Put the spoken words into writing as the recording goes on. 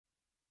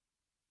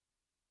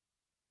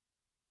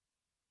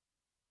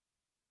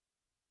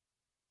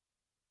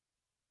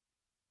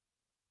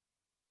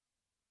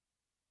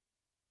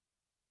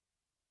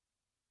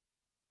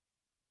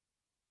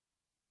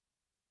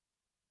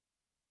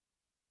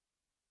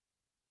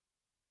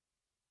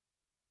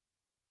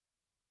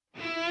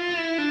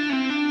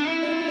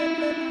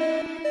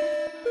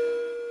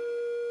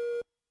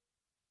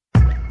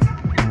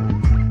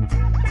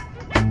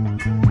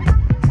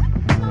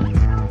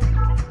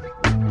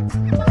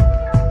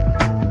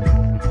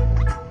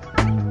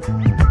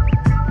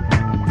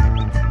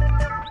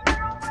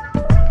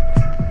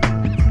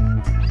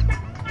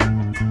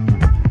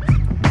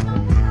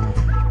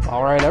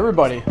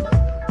everybody,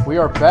 we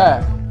are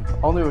back.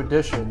 All new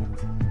edition.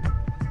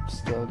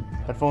 The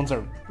headphones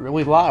are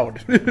really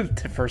loud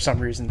for some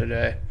reason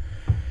today.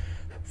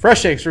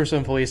 Fresh Takes, Russo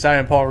and Felice. I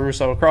am Paul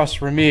Russo. Across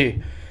from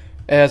me,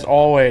 as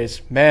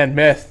always, man,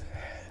 myth,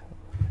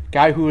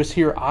 guy who is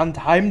here on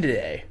time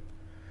today,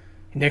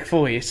 Nick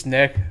Felice.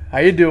 Nick, how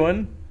you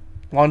doing?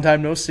 Long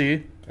time no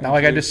see. Not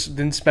like I just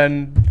didn't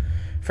spend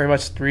pretty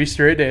much 3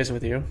 straight days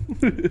with you.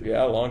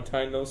 Yeah, long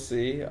time no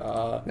see.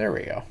 There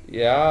we go.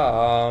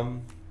 Yeah,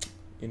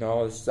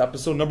 it's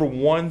episode number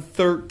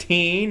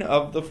 113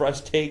 of the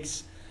Fresh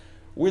Takes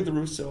with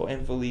Russo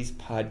and Felice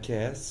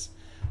podcast.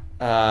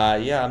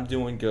 Yeah, I'm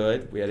doing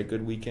good. We had a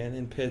good weekend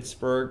in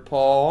Pittsburgh.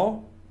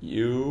 Paul,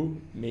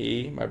 you,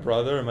 me, my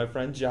brother, and my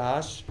friend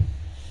Josh.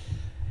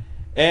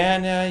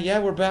 And,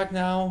 we're back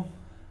now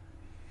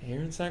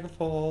here in Niagara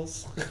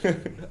Falls. I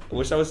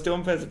wish I was still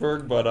in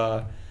Pittsburgh,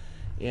 but,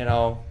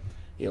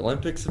 the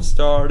Olympics have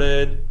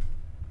started.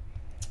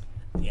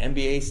 The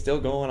NBA's still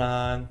going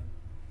on.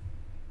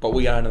 But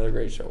we got another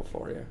great show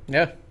for you.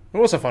 Yeah, it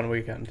was a fun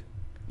weekend.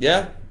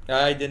 Yeah,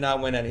 I did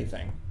not win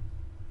anything.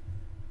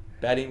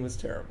 Betting was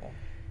terrible.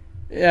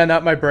 Yeah,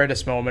 not my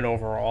brightest moment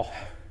overall.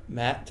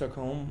 Matt took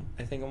home,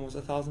 I think, almost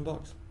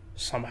 $1,000.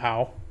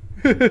 Somehow.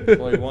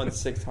 Well, he won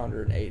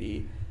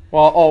 680.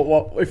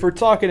 Well, if we're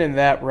talking in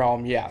that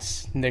realm,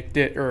 yes. Matt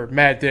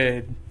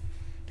did.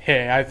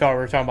 Hey, I thought we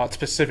were talking about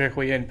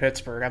specifically in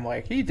Pittsburgh. I'm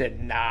like, he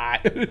did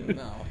not.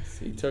 No,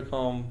 he took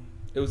home.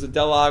 It was a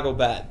Del Lago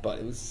bet, but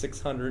it was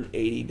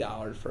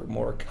 $680 for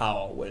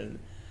Morikawa winning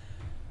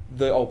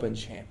the Open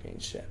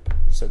Championship.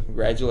 So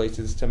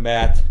congratulations to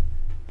Matt.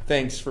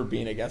 Thanks for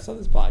being a guest on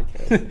this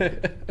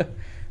podcast.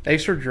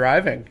 Thanks for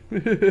driving.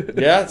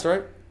 Yeah, that's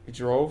right. We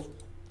drove,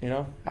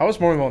 I was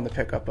more willing to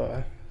pick up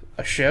a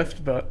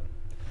shift, but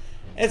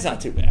it's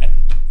not too bad.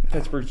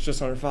 Pittsburgh's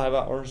just under 5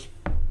 hours.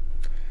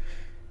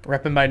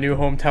 Repping my new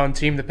hometown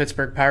team, the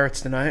Pittsburgh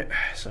Pirates, tonight.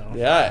 So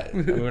yeah,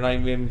 we're not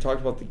even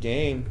talked about the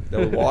game.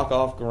 The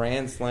walk-off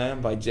grand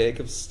slam by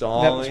Jacob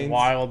Stallings. That was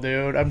wild,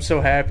 dude. I'm so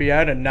happy. I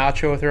had a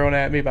nacho thrown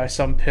at me by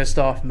some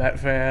pissed-off Met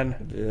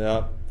fan.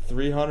 Yeah,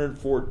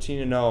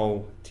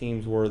 314-0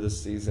 teams were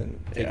this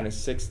season, taking a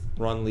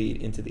 6-run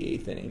lead into the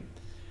 8th inning.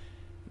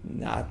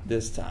 Not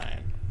this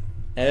time.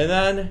 And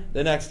then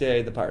the next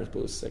day, the Pirates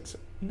blew a 6-0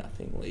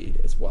 lead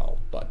as well.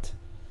 But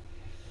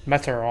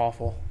Mets are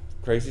awful.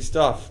 Crazy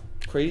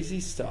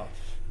stuff,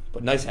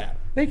 but nice hat.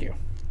 Thank you.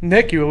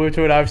 Nick, you alluded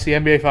to it, obviously,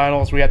 NBA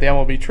Finals. We got the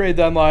MLB trade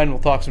deadline. We'll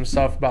talk some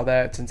stuff about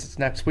that since it's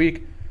next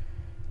week.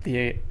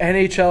 The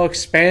NHL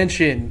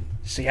expansion.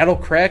 Seattle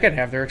Kraken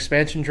have their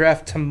expansion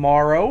draft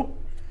tomorrow.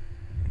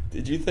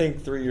 Did you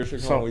think 3 years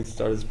ago when we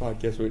started this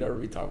podcast, we'd ever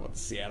be talking about the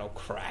Seattle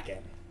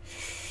Kraken?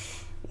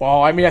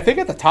 Well, I mean, I think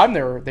at the time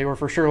they were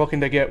for sure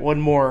looking to get one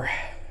more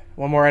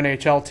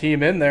NHL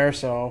team in there,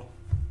 so.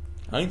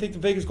 I don't think the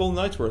Vegas Golden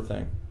Knights were a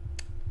thing.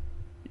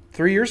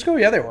 3 years ago?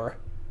 Yeah, they were.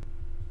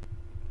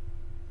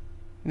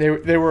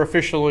 They were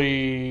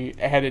officially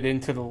headed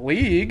into the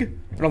league.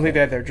 I don't think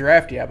they had their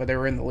draft yet, but they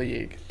were in the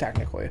league,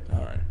 technically. All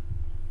right.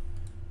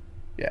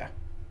 Yeah.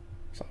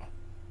 So.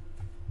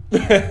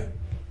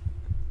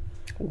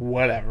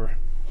 Whatever.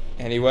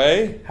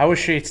 Anyway. How was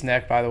Sheets,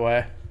 Nick, by the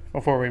way?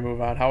 Before we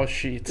move on, how was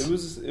Sheets?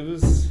 It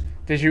was.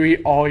 Did you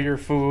eat all your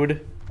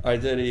food? I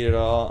did eat it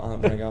all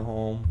when I got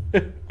home.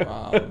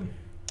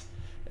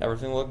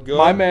 Everything looked good.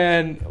 My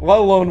man, let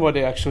alone what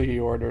actually he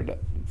ordered.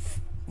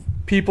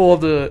 People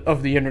of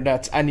the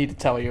internet, I need to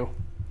tell you.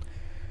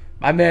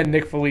 My man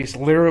Nick Felice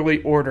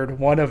literally ordered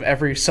one of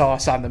every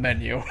sauce on the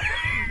menu.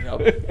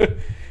 Yep.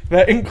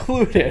 That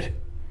included,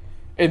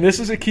 and this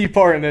is a key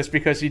part in this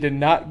because he did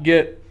not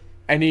get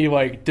any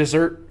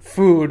dessert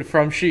food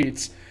from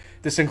Sheets.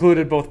 This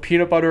included both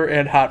peanut butter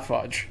and hot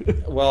fudge.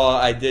 Well,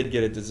 I did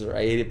get a dessert. I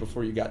ate it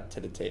before you got to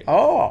the table.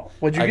 Oh,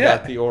 what'd you get? I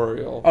got the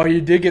Oreo. Oh,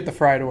 you did get the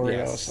fried Oreos.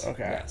 Yes,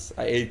 okay. Yes,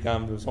 I ate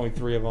them. There was only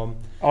 3 of them.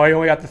 Oh, you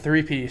only got the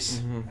 3-piece.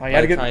 Mm-hmm. Oh,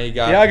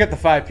 I got the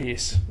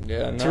 5-piece.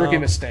 Yeah, It's a rookie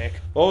mistake.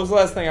 What was the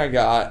last thing I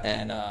got?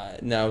 And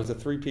no, it was a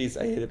 3-piece.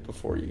 I ate it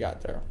before you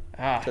got there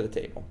to the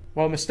table.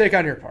 Well, mistake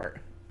on your part.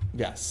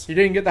 Yes. You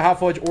didn't get the hot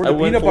fudge or the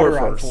peanut butter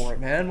on for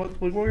it, man.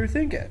 What were you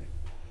thinking?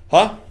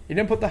 Huh? You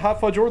didn't put the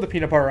hot fudge or the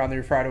peanut butter on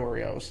your fried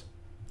Oreos.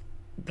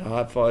 The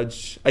hot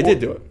fudge. I did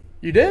do it.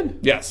 You did?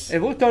 Yes. It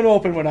looked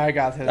unopened when I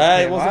got to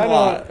it. It wasn't a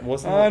lot.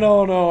 I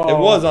don't know. It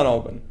was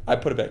unopened. I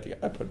put it back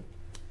together.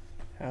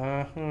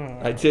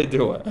 I did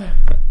do it.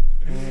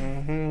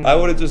 Mm-hmm. I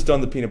would have just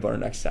done the peanut butter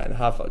next time. The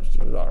hot fudge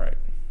was all right.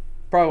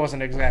 Probably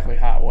wasn't exactly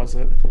hot, was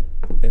it?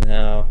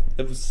 No,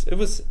 it was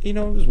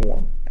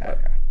warm. Okay.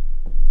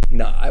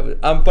 No,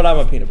 but I'm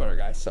a peanut butter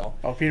guy, so.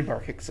 Oh, peanut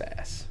butter kicks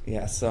ass.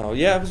 Yeah, so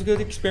it was a good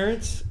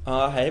experience.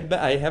 I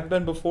have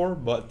been before,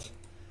 but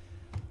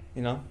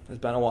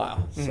it's been a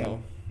while,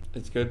 so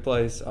it's a good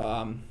place.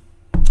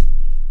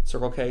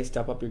 Circle K,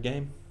 step up your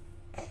game.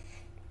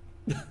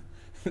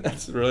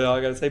 That's really all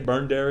I gotta say.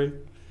 Burn dairy.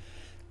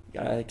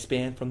 Gotta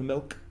expand from the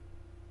milk.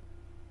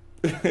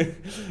 Wait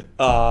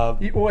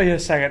a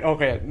second.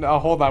 Okay, now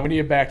hold on. We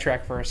need to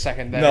backtrack for a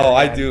second. No,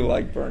 I do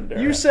like Burned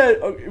Dairy. You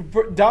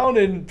said down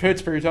in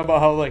Pittsburgh, you're talking about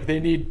how like they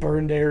need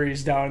burned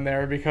dairies down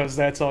there because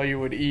that's all you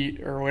would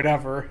eat or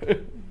whatever.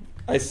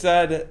 I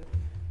said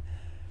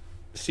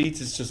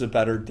Sheetz is just a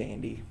better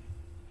dandy.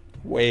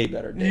 Way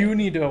better dandy. You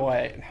need to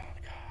wait. Oh,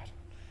 God.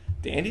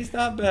 Dandy's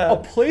not A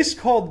bad. place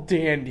called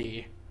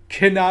Dandy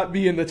cannot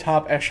be in the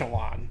top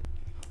echelon.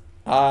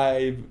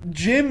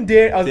 Didn't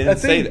A say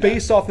thing that.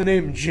 based off the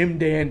name Jim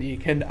Dandy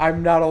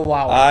I'm not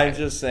allowing I'm it.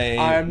 just saying.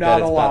 I'm that not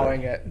it's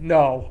allowing better. it.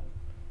 No.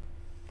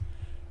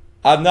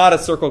 I'm not a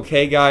Circle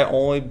K guy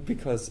only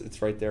because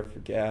it's right there for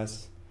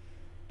gas.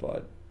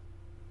 But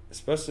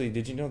especially,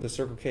 did you know the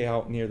Circle K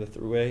out near the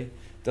Thruway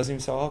doesn't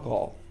even sell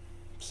alcohol?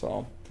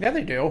 So Yeah,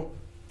 they do.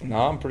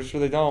 no, I'm pretty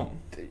sure they don't.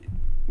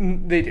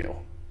 They do.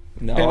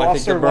 No, They I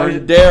lost think the their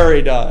Burned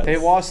Dairy does. They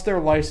lost their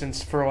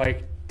license for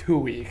like 2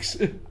 weeks.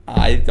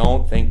 I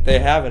don't think they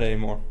have it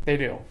anymore. They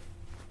do.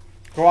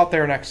 Go out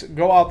there and I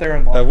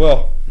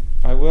look.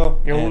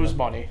 will. You'll And- lose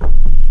money.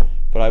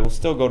 But I will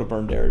still go to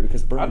Burned Dairy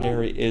because I Burned don't-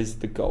 Dairy is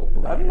the GOAT.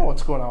 I don't know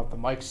what's going on with the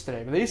mics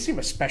today, but they seem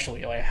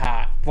especially like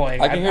hot.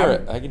 Like I can hear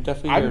it. I can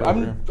definitely hear it over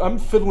here. I'm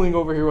fiddling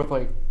over here with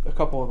like a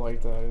couple of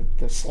like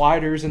the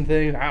sliders and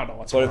things. I don't know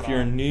what's But going if you're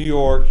on. in New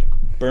York,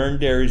 Burned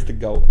Dairy's the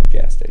GOAT of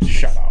gas stations.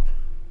 Shut up.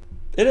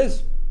 It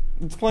is.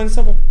 It's plain and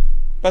simple.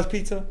 Best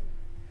pizza.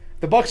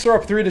 The Bucks are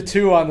up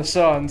 3-2 on the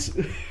Suns.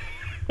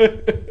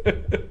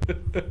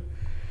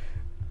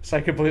 So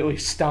I completely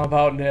stomp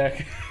out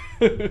Nick.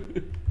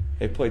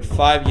 They played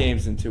 5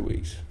 games in 2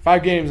 weeks.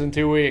 5 games in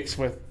 2 weeks,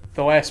 with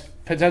the last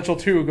potential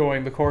 2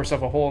 going the course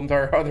of a whole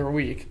entire other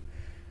week.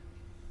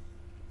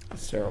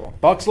 It's terrible.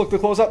 Bucks look to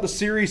close out the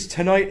series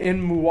tonight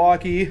in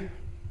Milwaukee.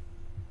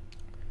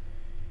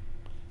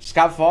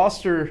 Scott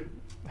Foster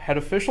had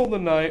official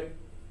tonight.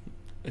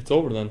 It's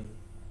over then.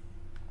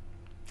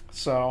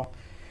 So,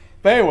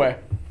 but anyway,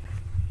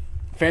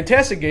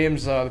 fantastic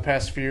games the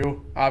past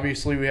few.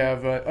 Obviously, we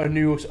have a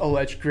new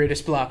alleged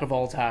greatest block of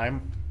all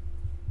time,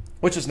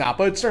 which is not,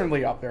 but it's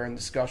certainly up there in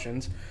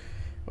discussions.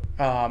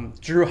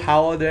 Drew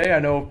Holiday, I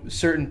know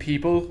certain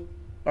people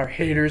are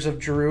haters of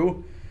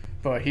Drew,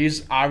 but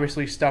he's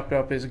obviously stepped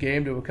up his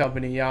game to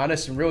accompany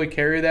Giannis and really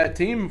carry that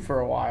team for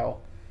a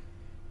while.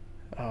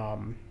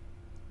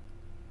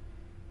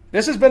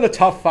 This has been a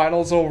tough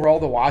finals overall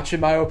to watch, in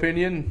my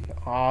opinion.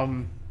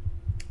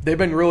 They've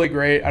been really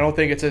great. I don't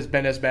think it's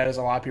been as bad as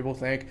a lot of people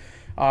think.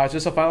 It's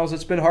just a finals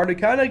that's been hard to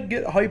kind of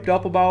get hyped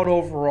up about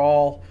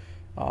overall.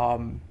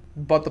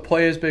 But the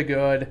play has been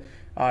good.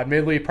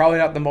 Admittedly, probably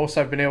not the most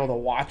I've been able to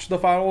watch the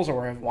finals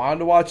or have wanted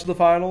to watch the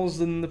finals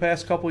in the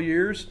past couple of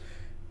years.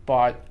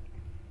 But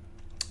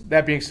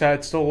that being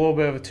said, still a little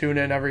bit of a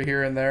tune-in every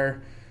here and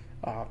there.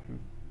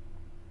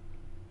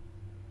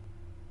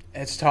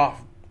 It's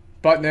tough.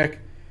 But, Nick,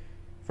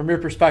 from your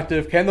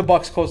perspective, can the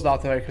Bucks close it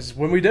out tonight? Because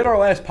when we did our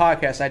last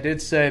podcast, I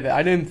did say that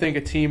I didn't think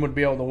a team would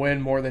be able to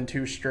win more than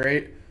 2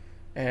 straight.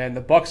 And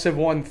the Bucks have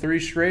won 3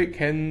 straight.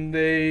 Can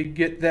they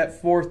get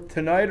that 4th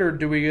tonight, or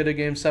do we get a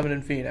Game 7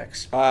 in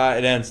Phoenix?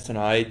 It ends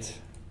tonight.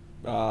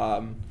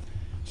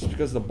 Just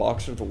because the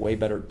Bucks are the way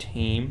better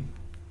team.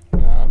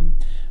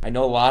 I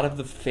know a lot of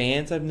the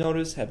fans I've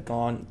noticed have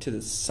gone to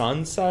the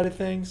Suns side of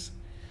things.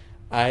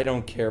 I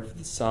don't care for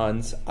the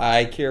Suns.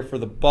 I care for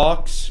the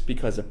Bucks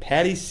because of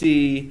Patty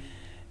C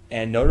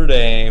and Notre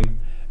Dame,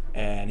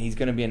 and he's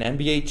going to be an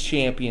NBA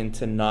champion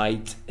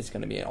tonight. It's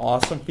going to be an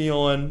awesome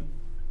feeling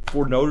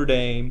for Notre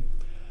Dame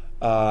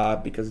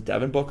because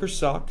Devin Booker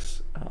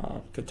sucks.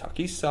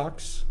 Kentucky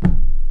sucks.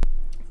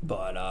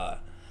 But,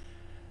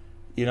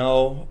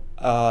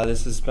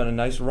 this has been a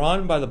nice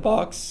run by the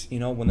Bucks.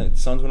 When the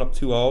Suns went up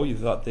 2-0, you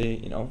thought they,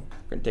 were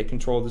going to take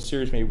control of the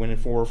series, maybe winning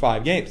 4 or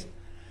 5 games.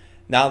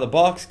 Now the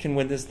Bucks can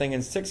win this thing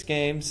in 6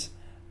 games.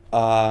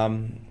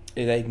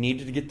 They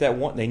needed to get that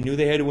one. They knew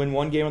they had to win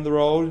 1 game on the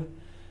road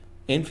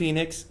in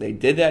Phoenix. They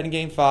did that in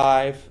Game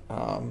 5.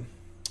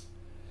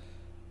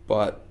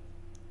 But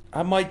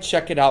I might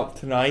check it out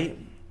tonight.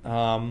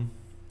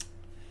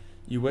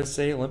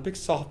 USA Olympic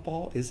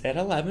softball is at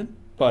 11,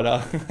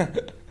 but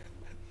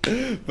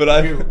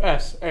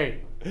USA.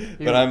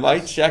 But I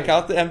might check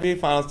out the NBA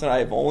Finals tonight.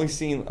 I've only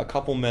seen a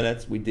couple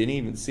minutes. We didn't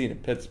even see it in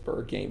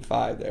Pittsburgh, Game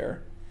 5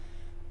 there.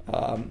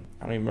 I don't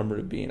even remember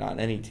it being on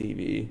any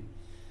TV.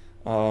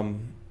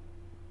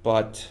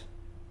 But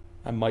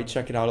I might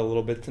check it out a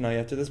little bit tonight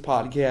after this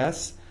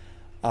podcast.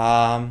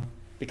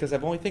 Because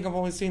I've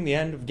only seen the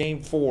end of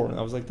Game 4, and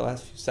that was like the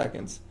last few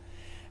seconds.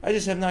 I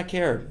just have not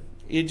cared.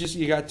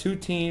 You got 2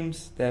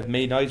 teams that have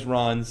made nice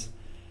runs.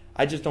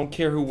 I just don't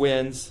care who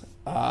wins.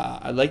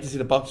 I'd like to see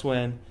the Bucks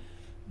win,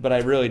 but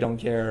I really don't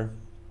care.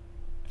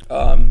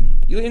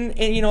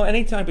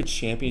 Any type of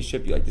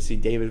championship, you like to see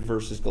David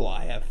versus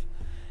Goliath.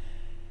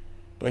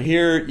 But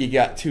here you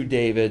got 2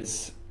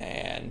 Davids,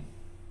 and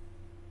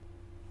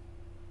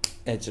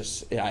I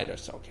just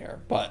don't care.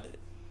 But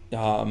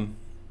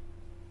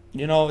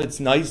it's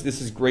nice. This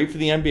is great for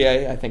the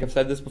NBA. I think I've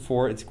said this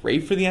before. It's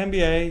great for the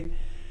NBA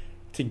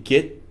to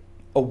get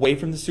away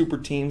from the super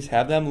teams,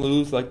 have them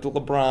lose like the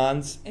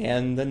LeBrons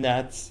and the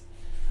Nets.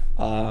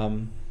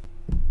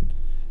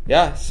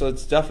 Yeah, so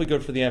it's definitely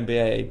good for the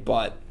NBA,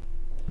 but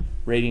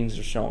ratings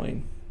are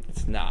showing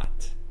it's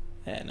not.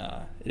 And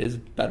it is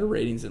better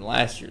ratings than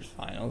last year's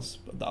finals,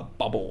 the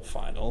bubble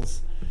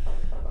finals.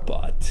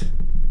 But,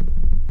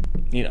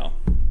 you know,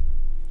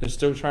 they're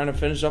still trying to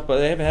finish up, but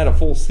they haven't had a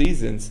full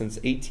season since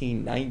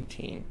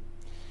 18-19.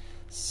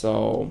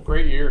 So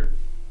Great year.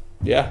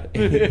 yeah.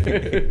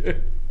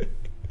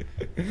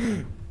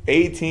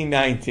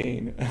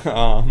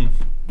 18-19.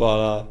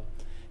 But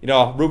you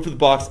know, root for the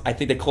Bucks. I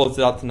think they closed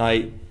it out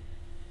tonight.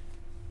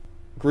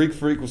 Greek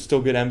Freak will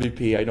still get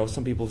MVP. I know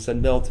some people have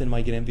said Middleton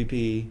might get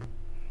MVP.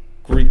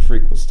 Greek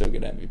Freak will still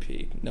get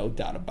MVP, no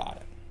doubt about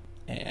it.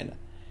 And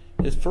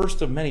his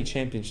first of many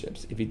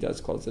championships if he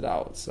does close it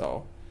out.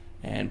 So,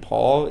 and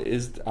Paul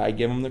is, I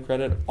give him the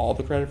credit, all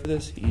the credit for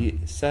this. He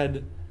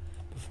said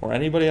before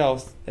anybody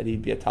else that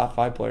he'd be a top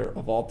 5 player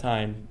of all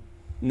time.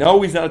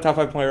 No, he's not a top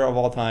 5 player of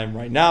all time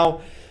right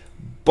now,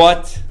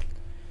 but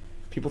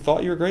people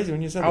thought you were crazy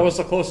when you said that. I was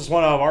the closest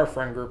one out of our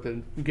friend group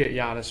to get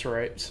Giannis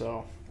right,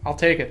 so I'll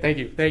take it. Thank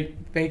you.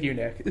 Thank you,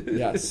 Nick.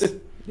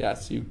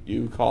 Yes,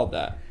 you called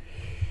that.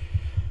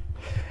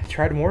 I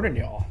tried to warn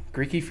y'all.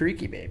 Greeky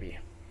freaky, baby.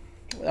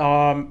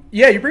 Yeah,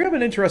 you bring up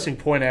an interesting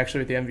point, actually,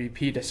 with the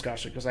MVP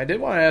discussion, because I did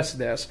want to ask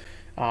this.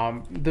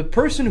 The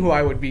person who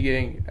I would be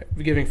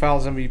giving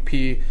Fouls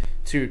MVP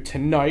to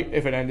tonight,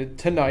 if it ended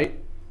tonight,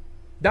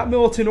 not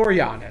Middleton or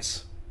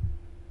Giannis.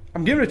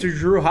 I'm giving it to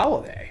Jrue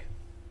Holiday.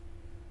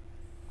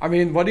 I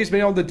mean, what he's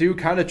been able to do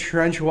kind of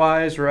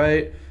trench-wise,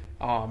 right?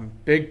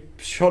 Big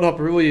showed up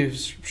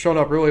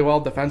really well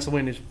defensively,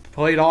 and he's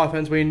played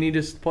offense when he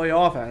needed to play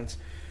offense.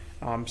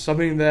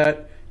 Something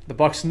that the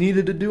Bucks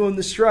needed to do in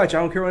the stretch. I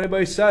don't care what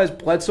anybody says.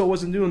 Bledsoe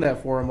wasn't doing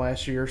that for him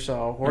last year,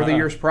 or the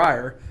years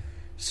prior.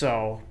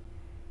 So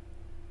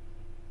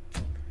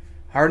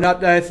hard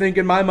not to, I think,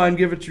 in my mind,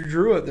 give it to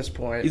Jrue at this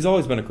point. He's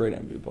always been a great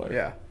MVP player.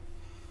 Yeah.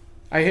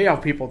 I hate how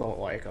people don't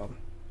like him.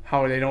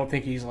 How they don't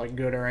think he's like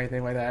good or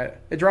anything like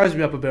that. It drives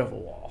me up a bit of a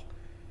wall.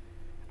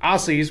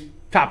 Honestly, he's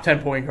top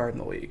 10 point guard in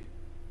the league.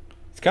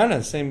 It's kind of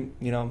the same,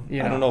 I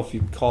don't know if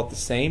you'd call it the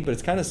same, but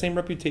it's kind of the same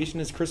reputation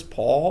as Chris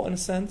Paul in a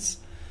sense,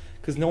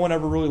 because no one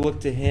ever really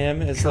looked to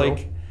him as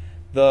like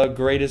the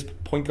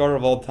greatest point guard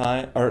of all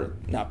time, or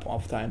not all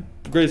time,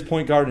 the greatest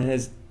point guard in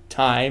his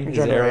time, his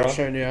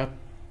generation, era. Yeah.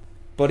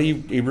 But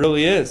he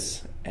really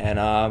is, and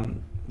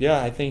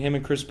I think him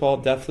and Chris Paul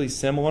definitely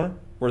similar,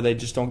 where they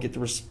just don't get the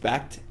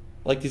respect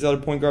like these other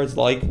point guards,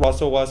 like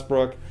Russell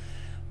Westbrook,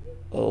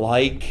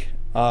 like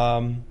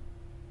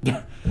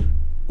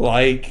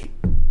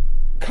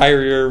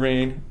Kyrie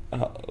Irving,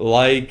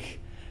 like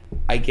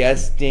I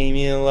guess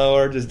Damian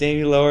Lillard. Does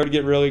Damian Lillard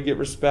get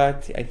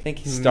respect? I think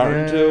he's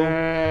starting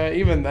to.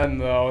 Even then,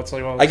 though, it's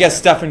like I guess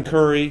Stephen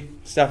Curry,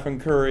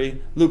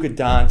 Luka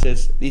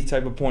Doncic, these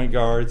type of point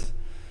guards.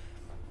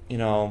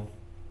 They're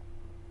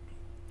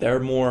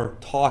more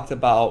talked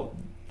about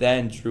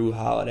than Jrue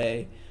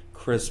Holiday,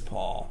 Chris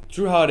Paul.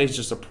 Jrue Holiday's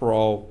just a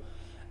pro,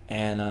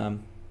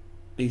 and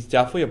he's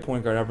definitely a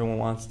point guard everyone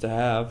wants to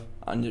have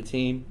on your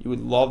team. You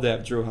would love to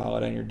have Jrue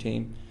Holiday on your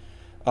team.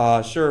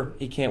 Sure,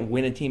 he can't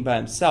win a team by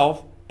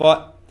himself,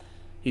 but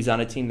he's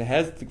on a team that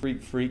has the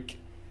Greek Freak,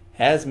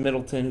 has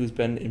Middleton, who's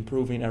been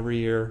improving every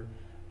year,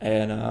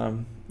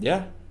 and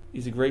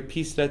he's a great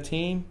piece of that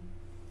team.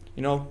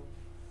 I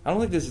don't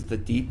think this is the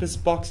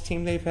deepest Bucks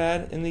team they've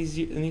had in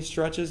these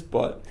stretches,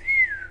 but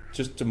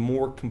just a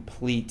more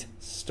complete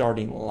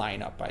starting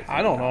lineup.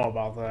 I don't know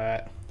about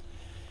that.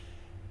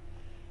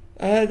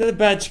 The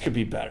bench could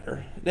be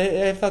better.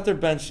 I thought their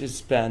bench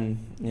has been,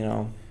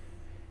 I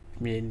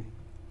mean,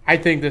 I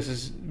think this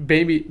is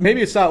maybe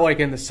it's not like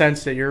in the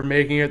sense that you're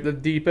making it the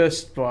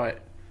deepest,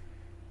 but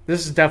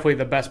this is definitely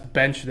the best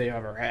bench they've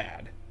ever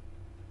had,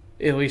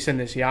 at least in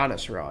this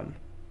Giannis run.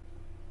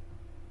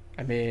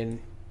 I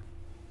mean,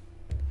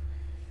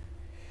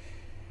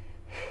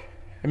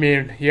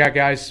 you got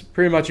guys,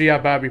 pretty much you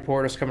got Bobby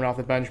Portis coming off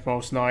the bench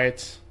most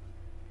nights.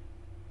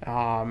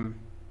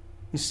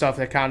 Stuff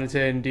that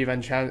Connaughton and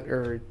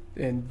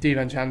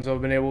DiVincenzo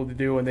have been able to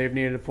do when they've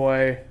needed to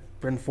play.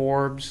 Bryn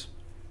Forbes.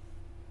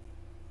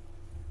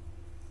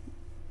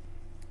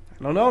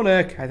 I don't know,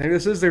 Nick. I think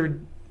this is their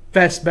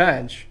best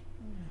bench.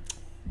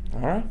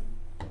 All right.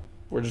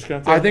 We're just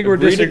going to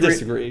agree to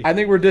disagree. I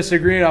think we're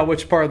disagreeing on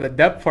which part of the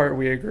depth part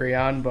we agree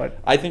on, but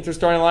I think their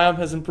starting lineup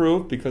has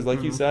improved because,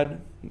 like you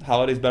said,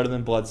 Holiday's better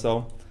than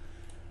Bledsoe.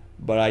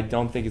 But I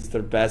don't think it's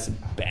their best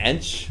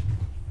bench.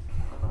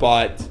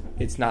 But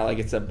it's not like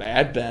it's a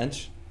bad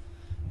bench.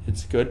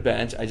 It's a good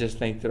bench. I just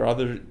think there are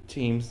other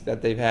teams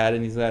that they've had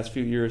in these last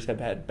few years have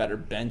had better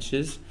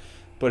benches.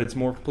 But it's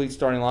more complete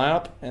starting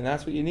lineup, and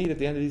that's what you need at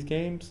the end of these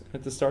games,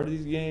 at the start of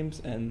these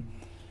games, and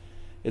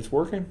it's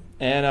working.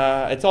 And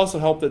it's also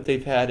helped that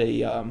they've had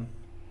a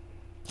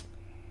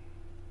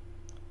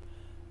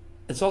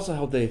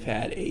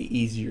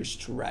easier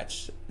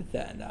stretch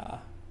than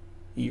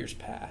years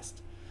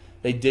past.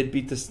 They did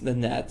beat the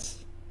Nets,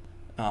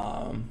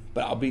 but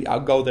I'll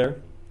go there.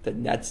 The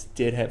Nets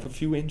did have a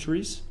few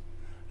injuries.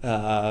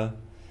 I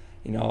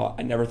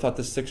never thought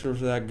the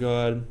Sixers were that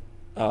good.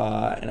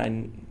 And I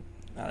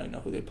don't even know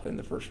who they played in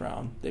the first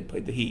round. They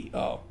played the Heat.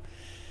 Oh,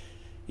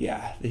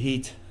 yeah, the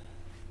Heat.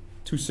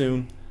 Too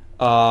soon.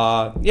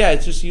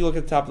 It's just you look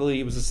at the top of the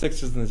league. It was the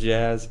Sixers and the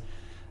Jazz.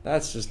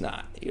 That's just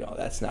not,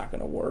 that's not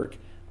going to work.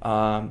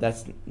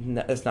 That's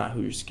not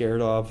who you're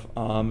scared of.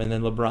 And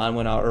then LeBron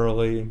went out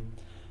early.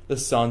 The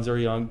Suns are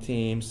a young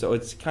team, so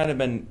it's kind of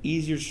been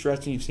easier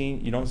stretch than you've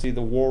seen. You don't see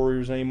the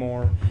Warriors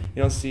anymore.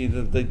 You don't see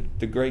the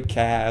great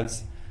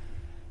Cavs.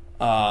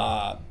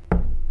 But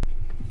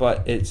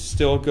it's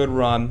still a good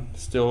run.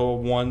 Still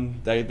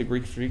one that the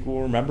Greek Freak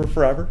will remember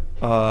forever.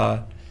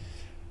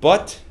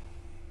 But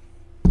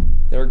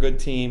they're a good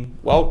team,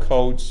 well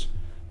coached.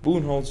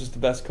 Budenholzer is the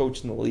best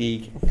coach in the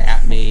league.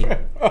 At me.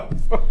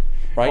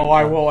 Right now.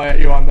 I will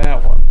at you on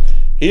that one.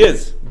 He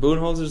is.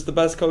 Budenholzer is the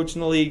best coach in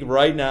the league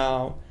right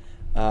now.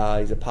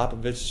 He's a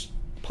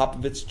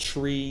Popovich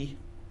tree.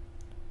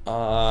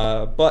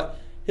 But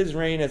his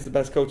reign as the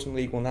best coach in the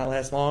league will not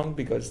last long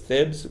because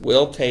Thibs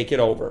will take it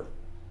over.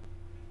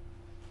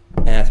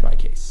 And that's my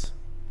case.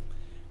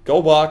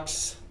 Go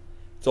Bucks.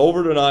 It's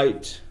over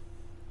tonight.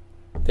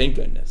 Thank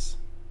goodness.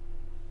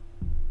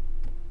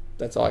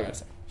 That's all I gotta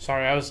say.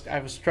 Sorry, I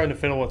was trying to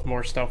fiddle with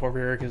more stuff over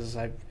here because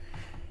I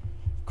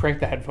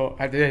cranked the headphone.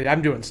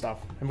 I'm doing stuff.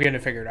 I'm getting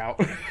it figured out.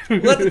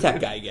 Let the tech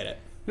guy get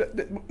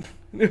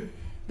it.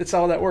 That's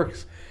how that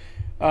works.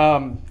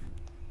 Yeah,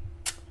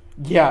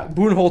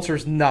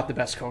 Budenholzer's not the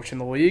best coach in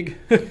the league.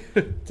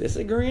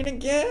 Disagreeing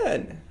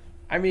again.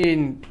 I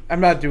mean, I'm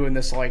not doing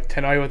this like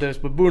tonight with this,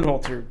 but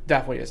Budenholzer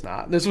definitely is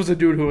not. This was a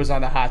dude who was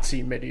on the hot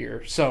seat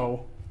mid-year,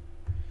 so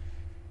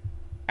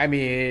I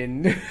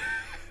mean,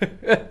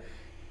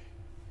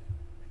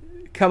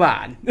 come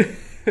on.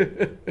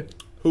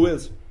 Who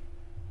is?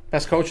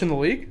 Best coach in the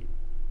league?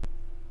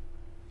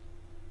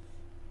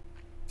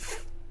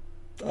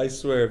 I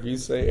swear, if you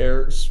say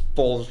Eric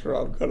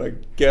Spoelstra, I'm going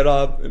to get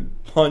up and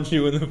punch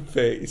you in the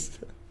face.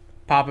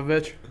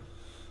 Popovich?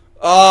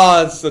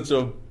 Ah, it's such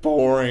a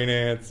boring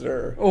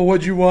answer. Oh,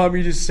 what'd you want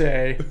me to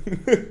say?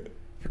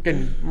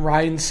 Freaking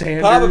Ryan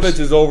Sanders? Popovich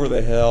is over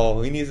the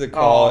hill. He needs to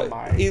call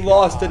it. He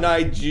lost to God.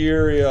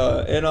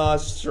 Nigeria in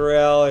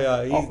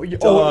Australia. He's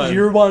done.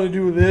 You want to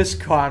do this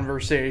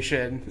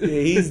conversation.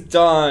 He's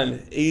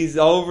done. He's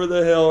over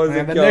the hill as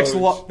a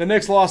coach. The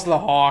next loss to the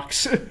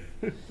Hawks.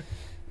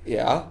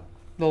 Yeah.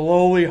 The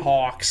lowly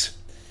Hawks.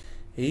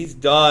 He's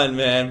done,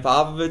 man.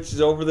 Popovich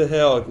is over the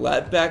hill.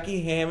 Let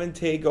Becky Hammond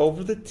take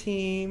over the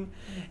team,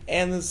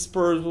 and the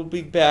Spurs will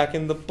be back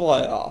in the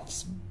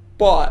playoffs.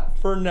 But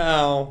for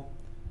now,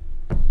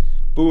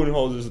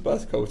 Budenholzer is the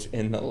best coach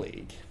in the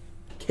league.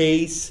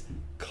 Case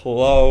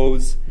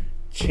closed.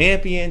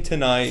 Champion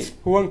tonight.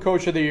 Who won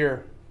Coach of the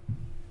Year?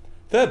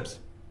 Thibs.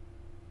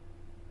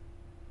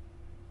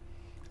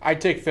 I'd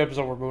take Thibs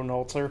over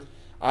Budenholzer.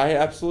 I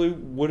absolutely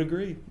would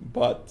agree,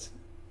 but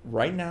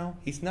right now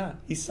he's not.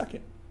 He's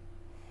second.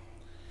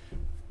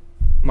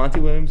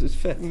 Monty Williams is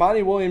fifth.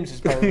 Monty Williams is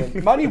better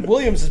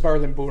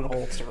than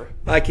Budenholzer.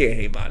 I can't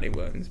hate Monty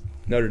Williams.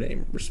 Notre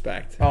Dame,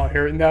 respect. Oh,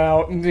 here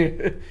now.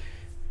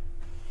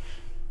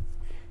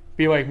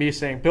 Be like me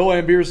saying Bill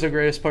Laimbeer is the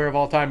greatest player of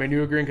all time, and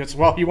you agreeing because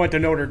he went to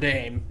Notre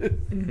Dame.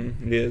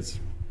 Mm-hmm. He is.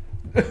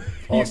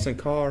 Austin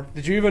Carr.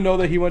 Did you even know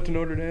that he went to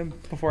Notre Dame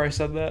before I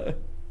said that?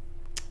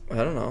 I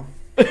don't know.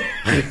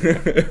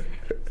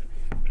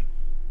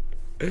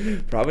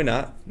 Probably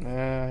not.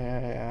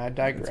 I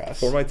digress.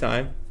 It's before my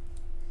time.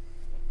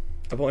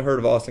 I've only heard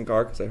of Austin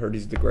Carr because I heard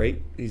he's the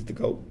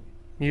GOAT.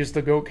 He's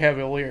the GOAT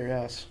Cavalier,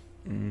 yes.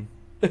 Mm-hmm.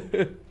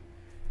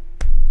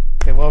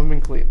 They love him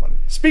in Cleveland.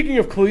 Speaking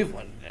of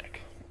Cleveland,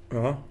 Nick,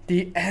 Uh-huh.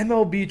 the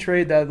MLB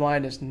trade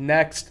deadline is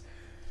next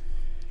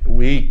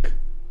week.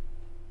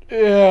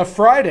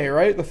 Friday,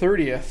 right? The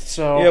 30th.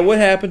 So yeah, what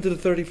happened to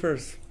the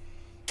 31st?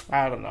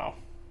 I don't know.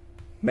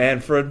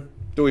 Manfred?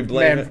 Do we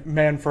blame it?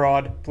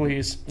 Manfred,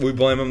 please. We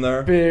blame him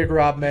there? Big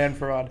Rob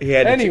Manfred. He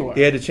had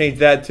to change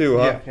that too,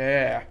 huh?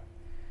 Yeah.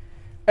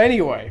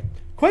 Anyway,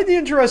 quite the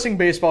interesting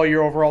baseball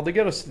year overall to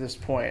get us to this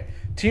point.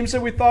 Teams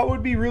that we thought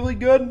would be really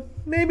good,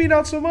 maybe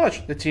not so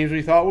much. The teams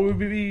we thought would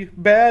be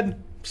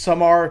bad,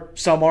 some are,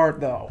 some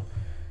aren't though.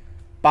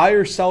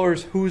 Buyers,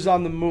 sellers, who's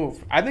on the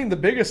move? I think the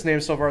biggest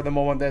name so far at the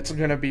moment that's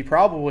going to be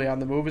probably on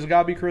the move is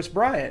got to be Chris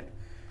Bryant.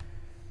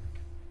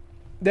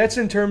 That's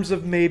in terms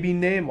of maybe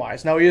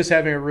name-wise. Now, he is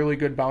having a really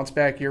good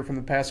bounce-back year from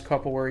the past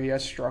couple where he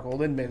has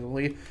struggled,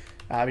 admittedly.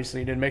 Obviously,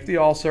 he didn't make the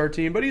All-Star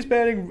team, but he's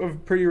batting a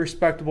pretty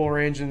respectable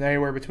range in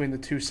anywhere between the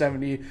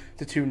 270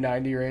 to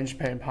 290 range,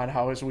 depending upon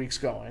how his week's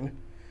going.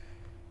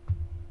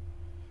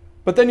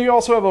 But then you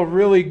also have a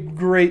really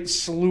great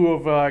slew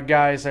of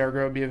guys that are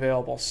going to be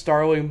available.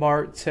 Starling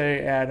Marte,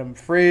 Adam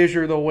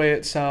Frazier, the way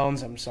it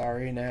sounds. I'm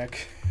sorry,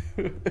 Nick.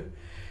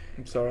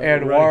 I'm sorry.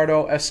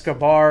 Eduardo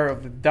Escobar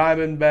of the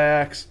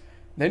Diamondbacks.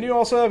 Then you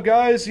also have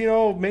guys,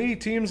 many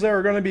teams that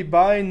are going to be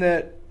buying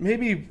that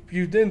maybe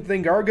you didn't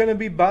think are going to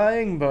be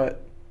buying,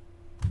 but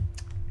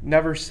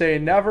never say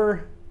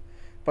never.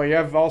 But you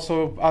have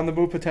also on the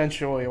move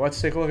potentially.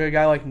 Let's take a look at a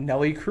guy like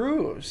Nelly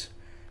Cruz,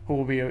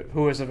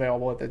 who is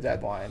available at the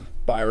deadline.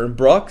 Byron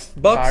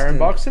Buxton. Byron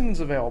Buxton is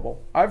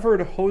available. I've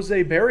heard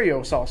Jose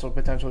Barrios also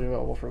potentially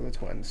available for the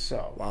Twins.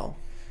 So Wow.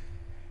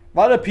 a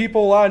lot of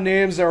people, a lot of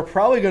names that are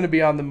probably going to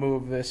be on the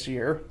move this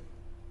year.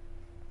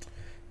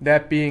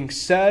 That being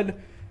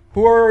said,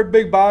 who are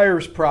big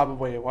buyers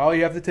probably? Well,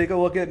 you have to take a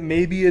look at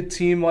maybe a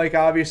team like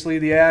obviously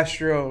the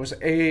Astros,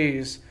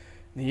 A's.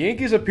 The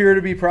Yankees appear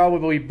to be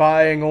probably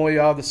buying only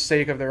out of the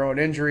sake of their own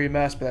injury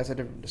mess, but that's a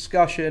different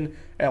discussion.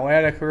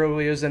 Atlanta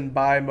clearly is in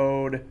buy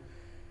mode.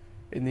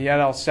 In the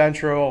NL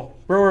Central,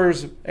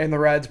 Brewers and the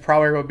Reds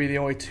probably will be the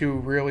only two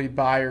really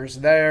buyers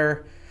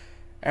there.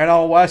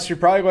 NL West, you're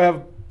probably going to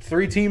have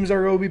three teams that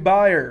are going to be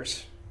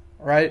buyers,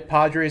 right?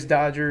 Padres,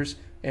 Dodgers,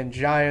 and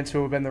Giants,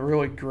 who have been the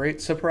really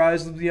great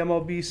surprise of the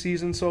MLB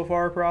season so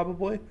far,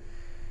 probably.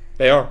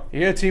 They are.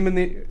 You get a team in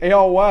the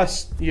AL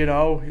West,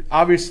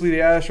 obviously the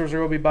Astros are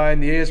going to be buying,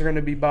 the A's are going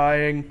to be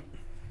buying.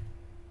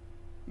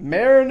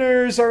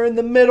 Mariners are in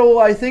the middle.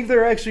 I think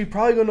they're actually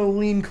probably going to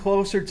lean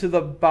closer to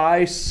the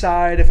buy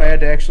side if I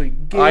had to actually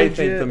gauge it. I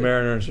think the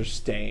Mariners are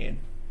staying.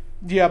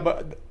 Yeah,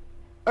 but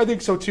I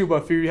think so too.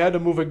 But if you had to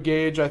move a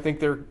gauge, I think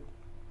they're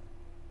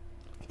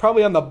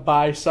probably on the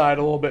buy side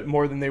a little bit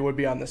more than they would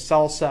be on the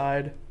sell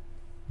side.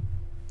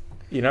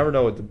 You never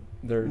know what the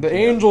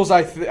Angels.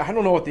 I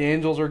don't know what the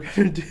Angels are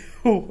going to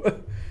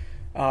do.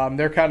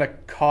 They're kind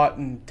of caught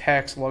in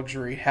tax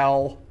luxury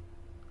hell.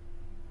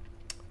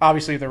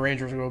 Obviously, the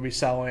Rangers will be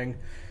selling.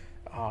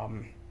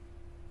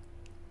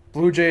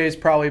 Blue Jays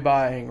probably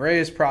buying.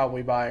 Rays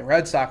probably buying.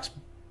 Red Sox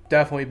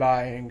definitely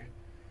buying.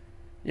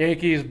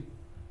 Yankees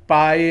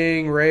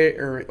buying.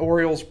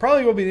 Orioles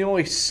probably will be the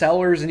only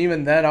sellers, and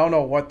even then, I don't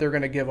know what they're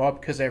going to give up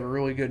because they have a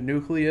really good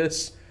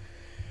nucleus.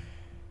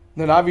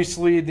 Then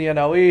obviously the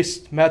NL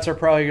East, Mets are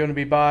probably going to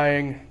be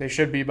buying. They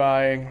should be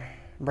buying.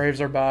 Braves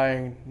are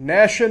buying.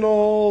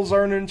 Nationals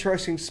are in an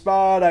interesting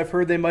spot. I've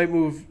heard they might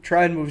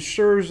try and move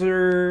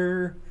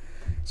Scherzer.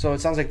 So it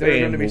sounds like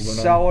they're going to be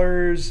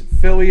sellers.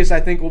 Phillies, I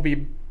think, will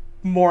be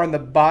more on the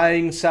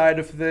buying side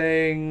of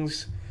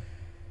things.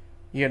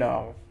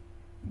 The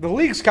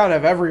league's kind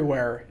of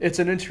everywhere. It's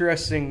an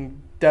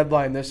interesting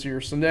deadline this year.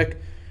 So, Nick,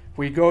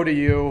 we go to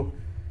you.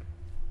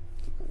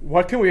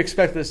 What can we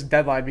expect this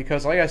deadline?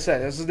 Because, like I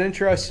said, this is an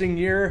interesting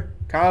year.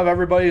 Kind of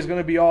everybody's going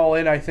to be all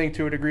in, I think,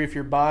 to a degree if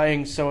you're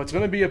buying. So it's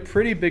going to be a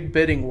pretty big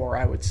bidding war,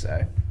 I would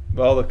say.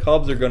 Well, the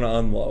Cubs are going to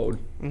unload.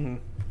 Mm-hmm.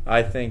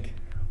 I think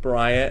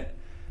Bryant,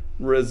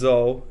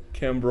 Rizzo,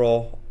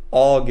 Kimbrel,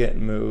 all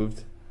getting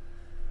moved.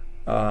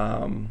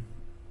 You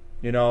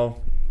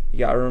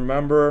got to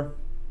remember,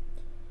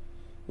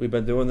 we've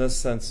been doing this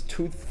since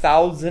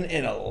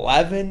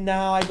 2011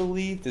 now, I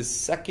believe, the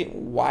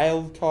second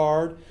wild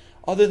card.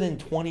 Other than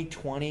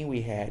 2020,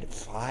 we had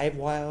 5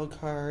 wild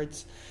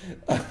cards.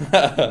 But,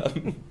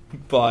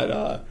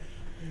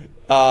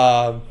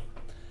 the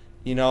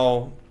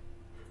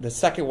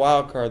second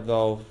wild card,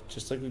 though,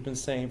 just like we've been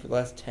saying for the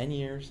last 10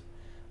 years,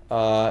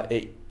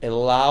 it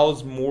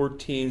allows more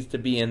teams to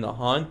be in the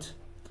hunt.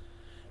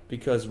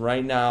 Because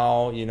right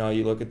now, you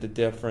look at the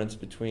difference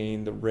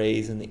between the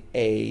Rays and the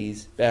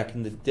A's. Back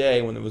in the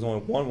day when there was only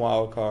 1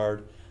 wild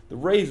card, the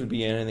Rays would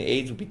be in and the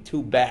A's would be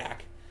 2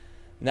 back.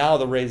 Now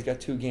the Rays got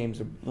 2 games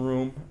of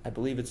room. I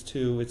believe it's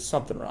 2. It's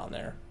something around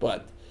there.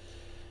 But,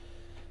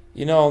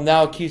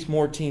 now it keeps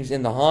more teams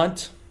in the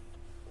hunt.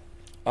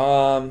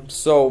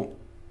 So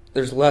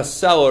there's less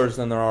sellers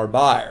than there are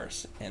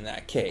buyers in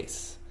that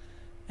case.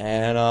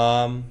 And,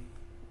 a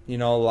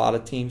lot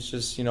of teams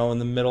just, in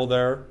the middle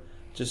there,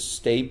 just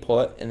stay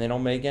put and they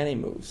don't make any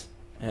moves.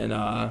 And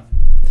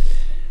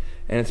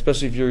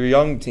especially if you're a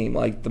young team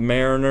like the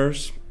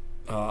Mariners,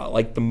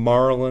 like the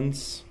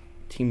Marlins,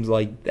 teams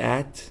like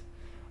that.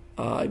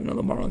 Even though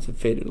the Marlins have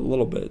faded a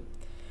little bit.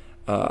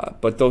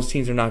 But those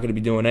teams are not going to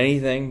be doing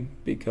anything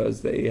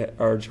because they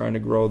are trying to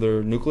grow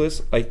their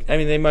nucleus.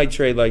 They might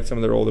trade some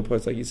of their older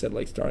players, like you said,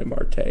 like Starling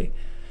Marte.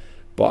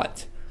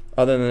 But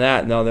other than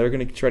that, no, they're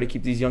going to try to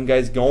keep these young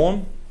guys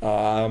going.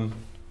 I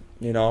know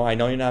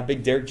you're not a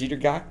big Derek Jeter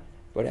guy,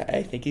 but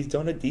I think he's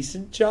done a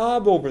decent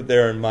job over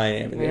there in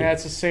Miami. Yeah,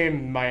 it's the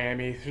same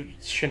Miami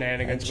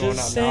shenanigans going on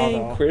just saying,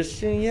 now, though.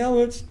 Christian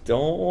Yelich,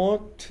 don't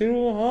look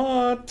too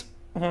hot.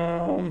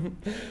 And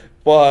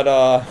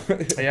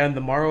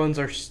the Marlins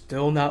are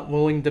still not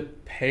willing to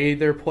pay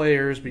their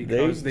players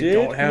because they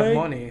don't have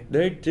money.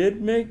 They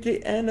did make the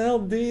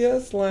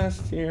NLDS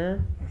last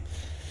year.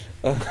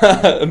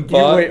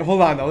 Wait,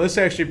 hold on, though. This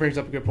actually brings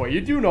up a good point. You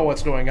do know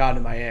what's going on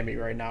in Miami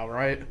right now,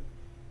 right?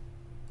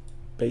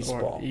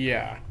 Baseball.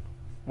 Yeah.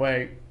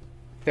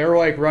 They're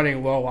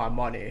running low on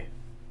money.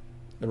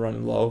 They're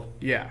running low?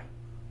 Yeah.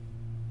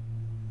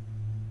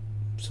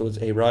 So is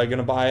A-Rod going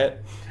to buy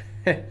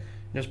it?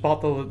 Just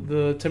bought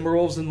the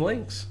Timberwolves and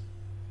Lynx.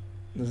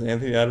 Does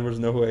Anthony Edwards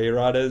know who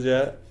A-Rod is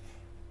yet?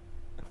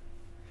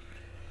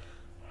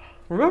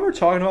 Remember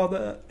talking about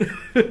that?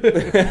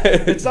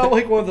 It's not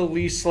one of the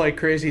least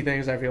crazy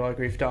things I feel like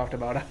we've talked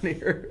about on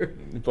here.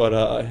 But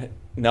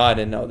no, I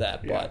didn't know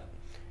that. Yeah.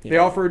 They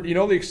offered,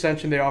 the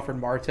extension they offered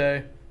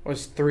Marte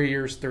was 3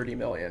 years, $30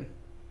 million.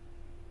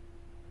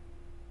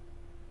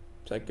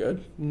 Is that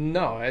good?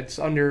 No, it's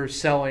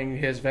underselling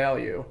his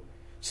value.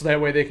 So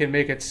that way they can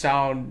make it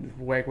sound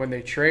like when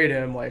they trade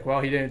him, like, well,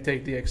 he didn't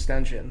take the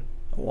extension.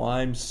 Well,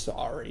 I'm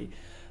sorry.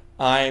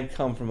 I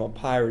come from a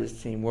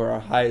Pirates team where our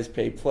highest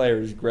paid player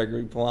is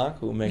Gregory Polanco,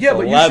 who makes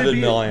 $11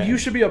 million. You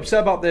should be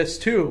upset about this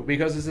too,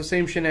 because it's the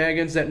same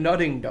shenanigans that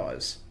Nutting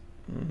does.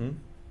 Mm-hmm.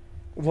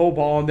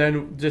 Lowball and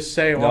then just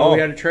say, well, we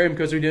had to trade him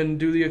because we didn't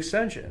do the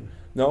extension.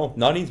 No,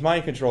 Nutting's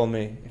mind controlling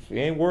me. If he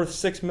ain't worth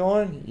 $6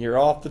 million, you're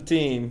off the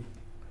team.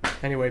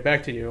 Anyway,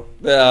 back to you.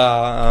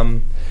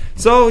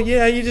 So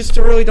yeah, you just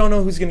really don't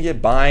know who's gonna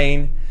get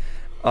buying.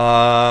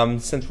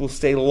 Since we'll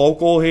stay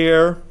local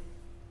here,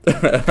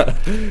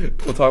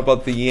 we'll talk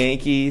about the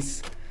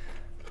Yankees.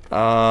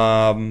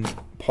 Paul,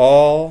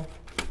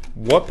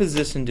 what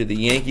position do the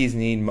Yankees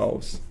need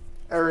most?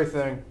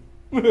 Everything.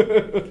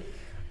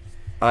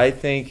 I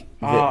think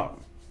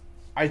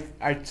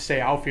I'd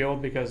say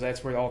outfield because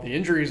that's where all the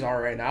injuries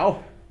are right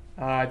now.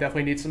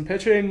 Definitely need some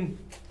pitching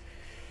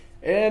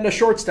and a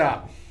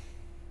shortstop.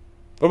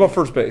 What about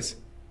first base?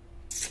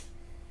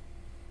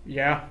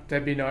 Yeah,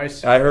 that'd be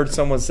nice. I heard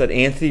someone said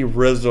Anthony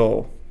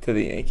Rizzo to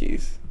the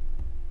Yankees.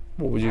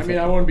 What would you think?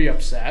 I wouldn't be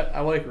upset. I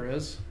like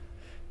Riz.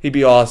 He'd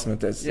be awesome at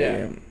that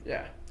stadium.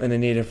 Yeah. And they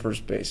need a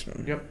first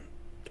baseman. Yep.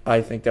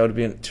 I think that would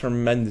be a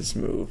tremendous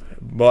move.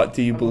 But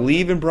do you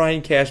believe in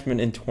Brian Cashman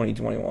in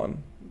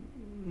 2021?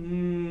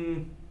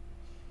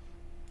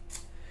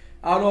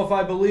 I don't know if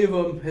I believe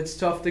him. It's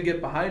tough to get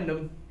behind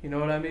him. You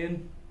know what I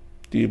mean?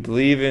 Do you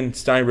believe in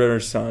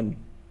Steinbrenner's son?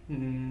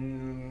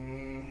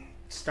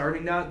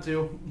 Starting not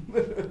to.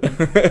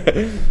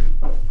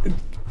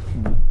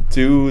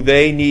 Do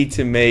they need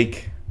to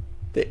make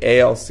the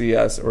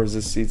ALCS, or is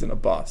this season a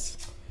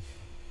bust?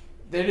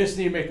 They just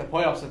need to make the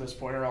playoffs at this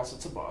point, or else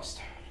it's a bust.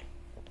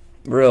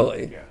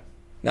 Really? Yeah.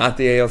 Not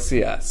the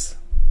ALCS.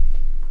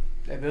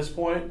 At this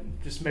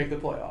point, just make the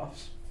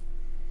playoffs.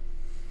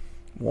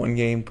 1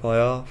 game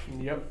playoff?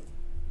 Yep.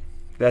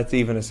 That's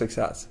even a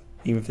success,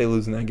 even if they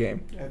lose in that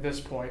game. At this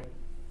point.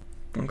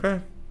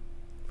 Okay.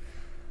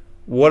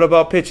 What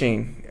about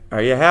pitching?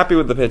 Are you happy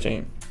with the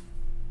pitching?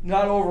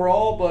 Not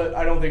overall, but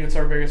I don't think it's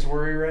our biggest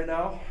worry right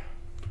now.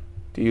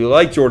 Do you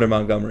like Jordan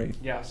Montgomery?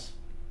 Yes.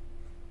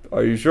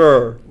 Are you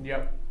sure?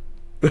 Yep.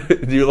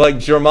 Do you like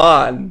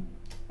German?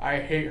 I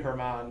hate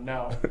Herman,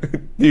 no.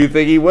 Do you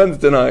think he wins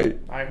tonight?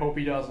 I hope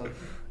he doesn't.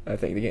 I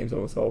think the game's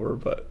almost over,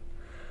 but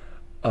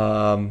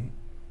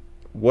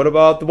what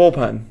about the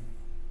bullpen?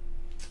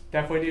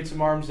 Definitely need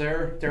some arms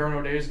there. Darren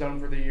O'Day's done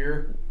for the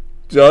year.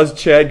 Does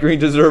Chad Green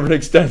deserve an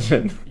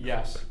extension?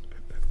 Yes.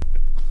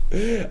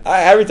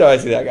 Every time I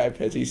see that guy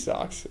pitch, he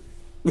sucks.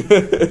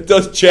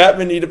 Does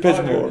Chapman need to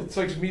pitch more? It's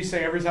like me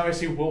saying every time I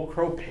see Will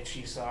Crow pitch,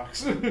 he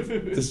sucks.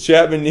 Does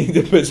Chapman need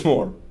to pitch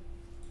more?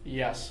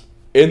 Yes.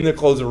 In the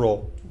closer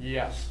role?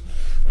 Yes.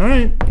 All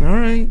right.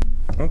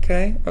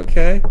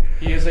 Okay.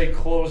 He is a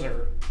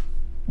closer.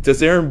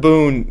 Does Aaron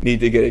Boone need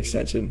to get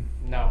extension?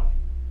 No.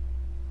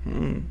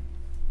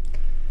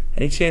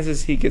 Any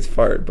chances he gets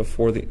fired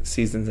before the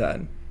season's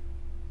end?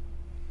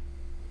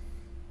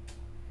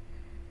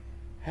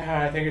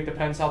 I think it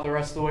depends how the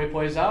rest of the way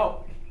plays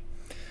out.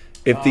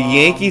 If the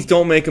Yankees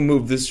don't make a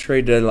move this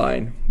trade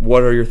deadline,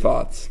 what are your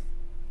thoughts?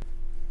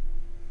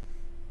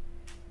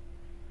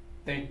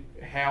 I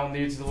think Hal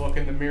needs to look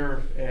in the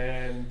mirror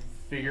and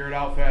figure it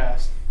out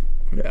fast.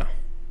 Yeah.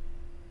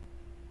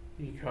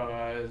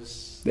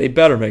 Because... they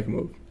better make a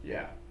move.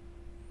 Yeah.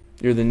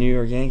 You're the New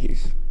York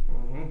Yankees.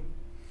 Mm-hmm.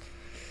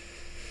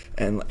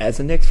 And as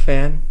a Knicks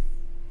fan,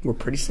 we're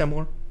pretty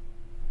similar.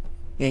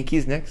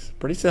 Yankees, Knicks,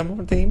 pretty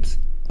similar teams.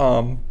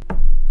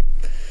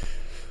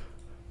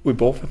 We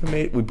both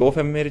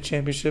haven't made a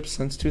championship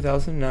since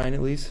 2009,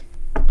 at least.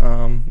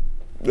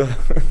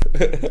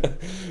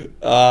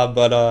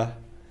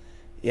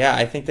 Yeah,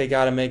 I think they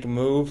got to make a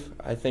move.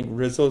 I think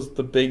Rizzo's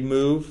the big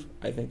move.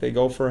 I think they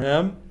go for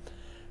him.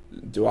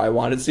 Do I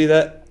want to see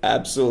that?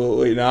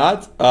 Absolutely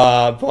not.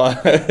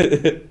 But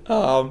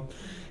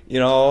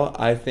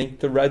I think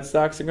the Red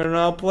Sox are going to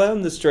outplay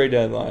on this trade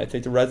deadline. I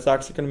think the Red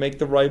Sox are going to make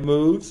the right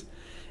moves.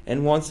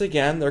 And once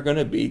again, they're going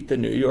to beat the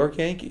New York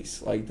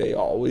Yankees like they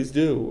always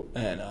do.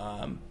 And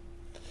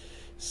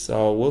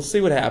so we'll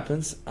see what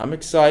happens. I'm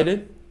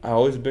excited. I'm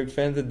always a big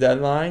fan of the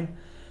deadline.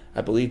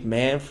 I believe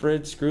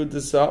Manfred screwed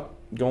this up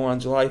going on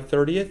July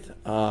 30th.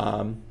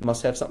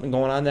 Must have something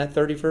going on that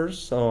 31st.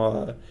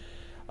 So,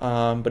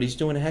 but he's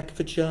doing a heck of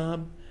a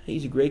job.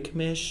 He's a great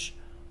commish.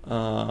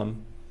 I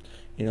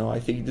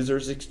think he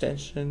deserves an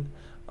extension.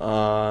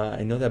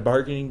 I know that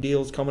bargaining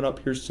deal is coming up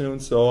here soon,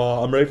 so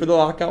I'm ready for the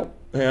lockout,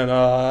 and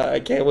I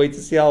can't wait to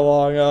see how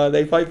long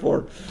they fight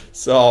for.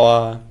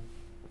 So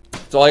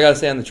that's all I got to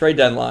say on the trade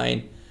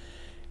deadline.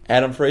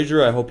 Adam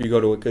Frazier, I hope you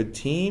go to a good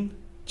team.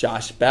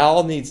 Josh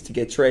Bell needs to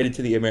get traded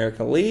to the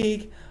American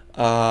League,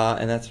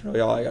 and that's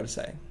really all I got to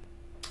say.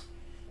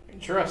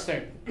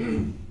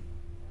 Interesting.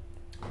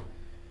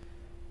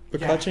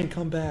 McCutchen,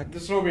 come back.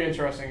 This will be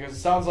interesting because it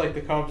sounds like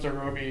the Cubs are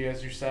going to be,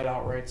 as you said,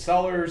 outright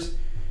sellers.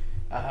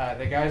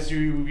 The guys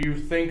who you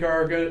think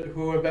are good,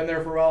 who have been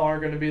there for a while,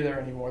 aren't going to be there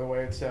anymore. The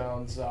way it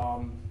sounds.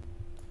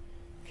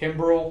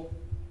 Kimbrel,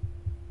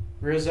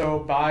 Rizzo,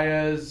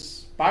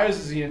 Baez. Baez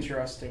is the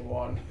interesting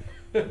one.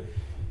 I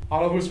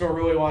don't know who's going to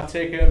really want to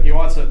take him. He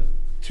wants a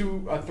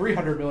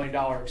 $300 million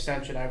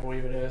extension, I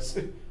believe it is.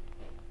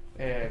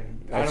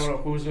 And I don't know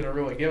who's going to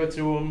really give it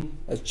to him.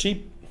 That's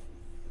cheap.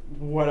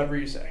 Whatever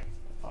you say.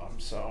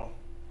 So,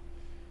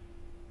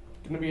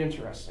 going to be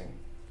interesting.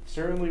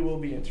 Certainly will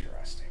be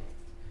interesting.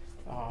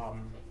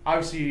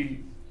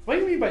 Obviously, what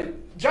do you mean by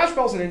Josh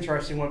Bell's an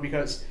interesting one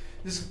because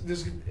this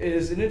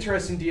is an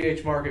interesting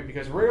DH market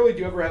because rarely do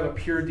you ever have a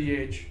pure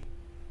DH.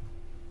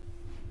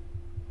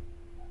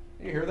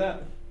 You hear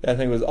that? Yeah, I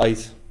think it was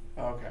ice.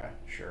 Okay,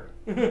 sure.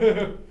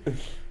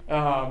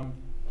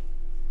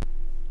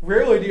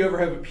 Rarely do you ever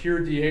have a pure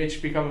DH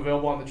become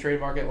available on the trade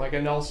market like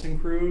a Nelson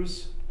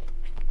Cruz.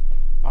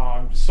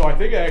 So I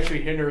think it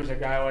actually hinders a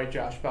guy like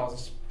Josh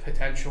Bell's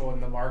potential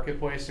in the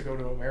marketplace to go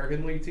to an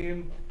American League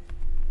team.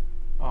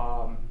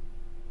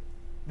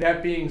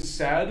 That being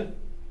said,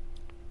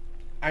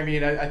 I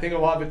mean, I think a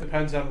lot of it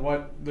depends on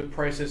what the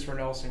price is for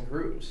Nelson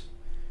Cruz.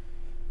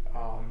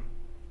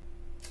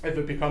 If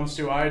it becomes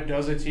too high,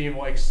 does a team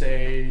like,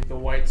 say, the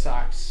White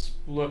Sox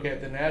look at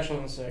the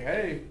Nationals and say,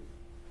 hey,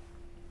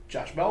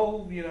 Josh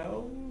Bell,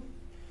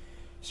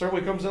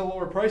 certainly comes at a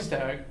lower price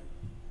tag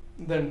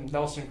than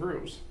Nelson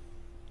Cruz.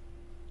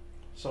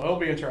 So it'll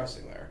be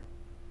interesting there.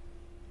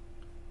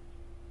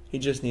 He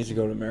just needs to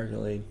go to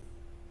American League.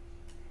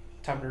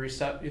 Time to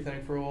reset, you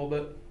think, for a little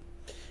bit?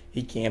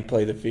 He can't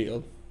play the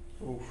field.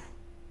 Oof.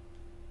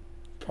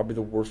 Probably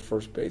the worst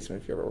first baseman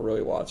if you ever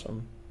really watch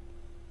him.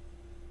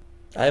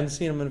 I haven't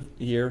seen him in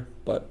a year,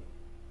 but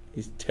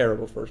he's a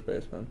terrible first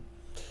baseman.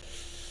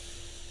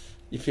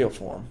 You feel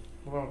for him.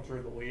 I'm going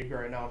through the league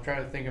right now. I'm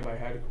trying to think in my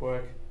head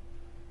quick.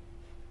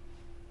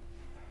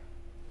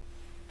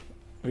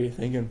 What are you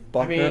thinking?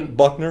 Buckner? I mean,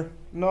 Buckner?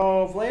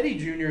 No, Vladdy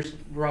Jr.'s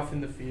rough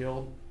in the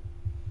field.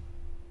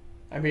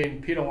 I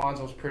mean, Pete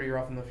Alonso's pretty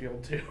rough in the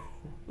field, too.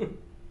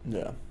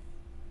 Yeah.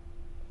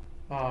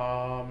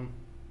 A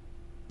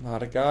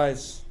lot of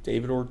guys.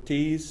 David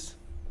Ortiz.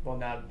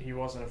 Well, he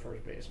wasn't a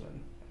first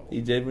baseman. He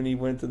did when he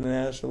went to the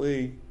National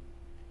League.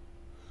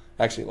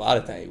 Actually, a lot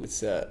of time he would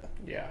sit.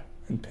 Yeah.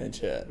 And pinch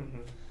hit.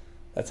 Mm-hmm.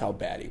 That's how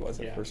bad he was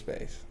at first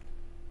base.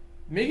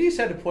 Miggy's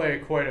had to play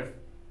quite a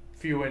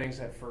few innings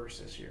at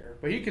first this year,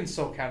 but he can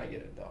still kind of get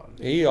it done.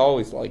 He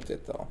always liked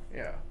it, though.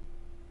 Yeah.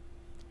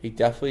 He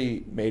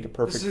definitely made a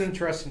perfect... This is an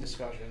interesting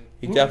discussion.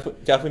 He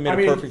definitely made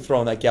a perfect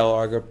throw in that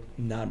Gallagher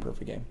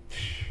non-perfect game.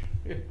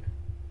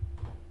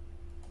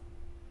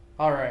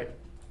 All right.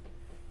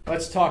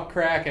 Let's talk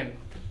Kraken.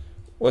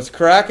 What's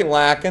cracking,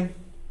 lacking?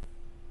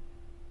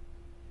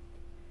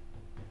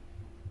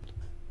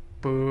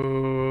 Boo.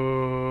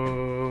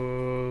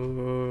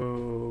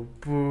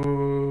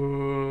 Boo.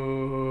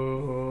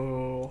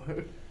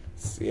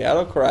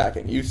 Seattle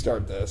Kraken. You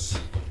start this.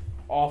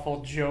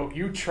 Awful joke.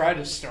 You tried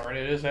to start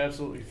it. It's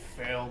absolutely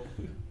failed.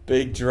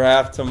 Big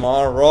draft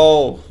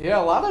tomorrow.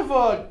 Yeah, a lot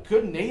of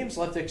good names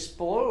left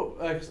exposed,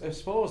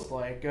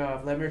 like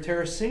Vladimir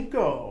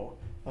Tarasenko,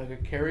 like a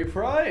Carey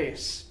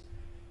Price.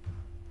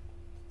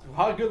 A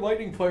lot of good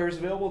Lightning players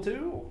available,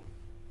 too.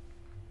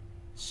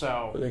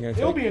 So,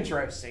 it'll be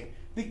interesting.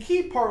 The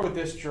key part with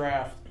this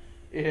draft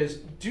is,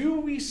 do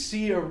we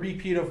see a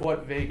repeat of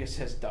what Vegas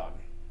has done?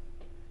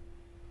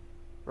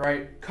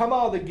 Right? Come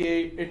out of the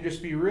gate and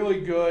just be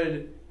really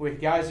good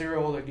with guys they're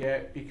able to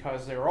get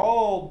because they're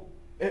all,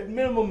 at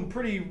minimum,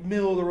 pretty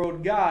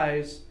middle-of-the-road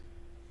guys.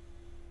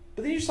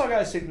 But then you still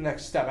got to take the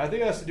next step. I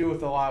think it has to do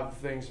with a lot of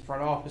things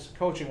front office and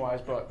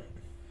coaching-wise, but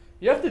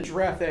you have to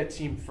draft that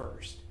team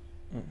first.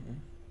 Mm-hmm.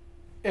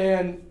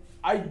 And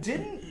I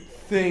didn't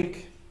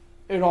think,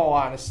 in all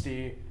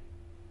honesty,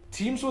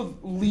 teams would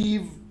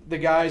leave the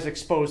guys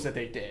exposed that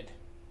they did.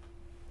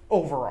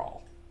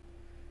 Overall,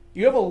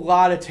 you have a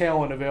lot of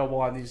talent available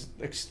on these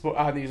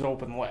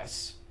open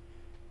lists.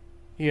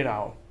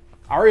 I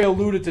already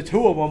alluded to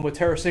two of them with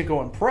Tarasenko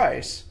and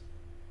Price,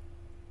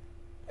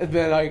 and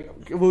then I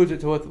alluded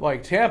to it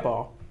like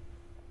Tampa,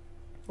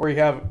 where you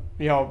have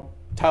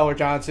Tyler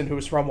Johnson,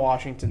 who's from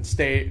Washington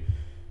State,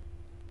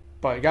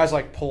 but guys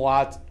like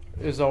Palat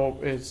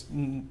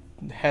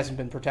hasn't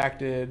been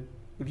protected.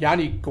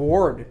 Yanni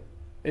Gourde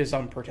is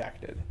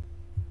unprotected.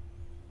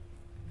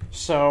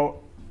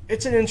 So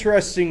it's an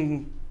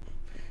interesting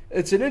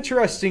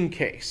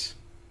case.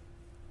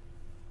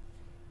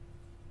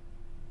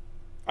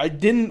 I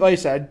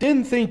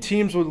didn't think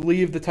teams would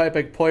leave the type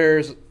of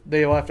players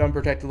they left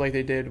unprotected like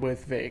they did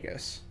with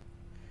Vegas.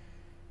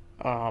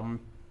 The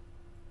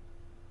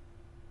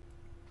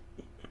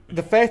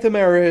fact of the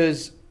matter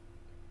is,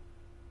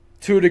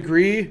 to a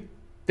degree,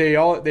 they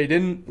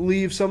didn't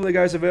leave some of the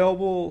guys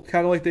available,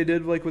 kind of like they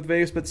did like with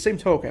Vegas. But at the same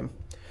token,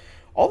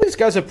 all these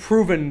guys have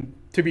proven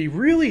to be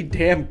really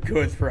damn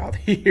good throughout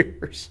the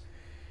years.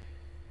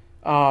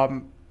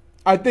 I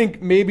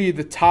think maybe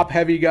the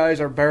top-heavy guys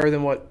are better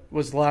than what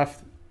was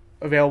left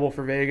available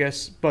for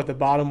Vegas, but the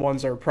bottom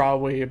ones are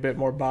probably a bit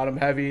more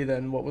bottom-heavy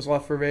than what was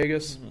left for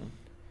Vegas.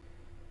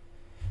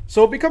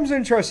 So it becomes an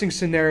interesting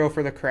scenario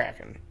for the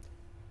Kraken.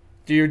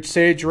 Do you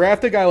say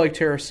draft a guy like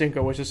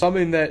Tarasenko, which is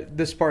something that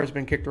this part has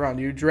been kicked around?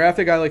 Do you draft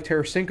a guy like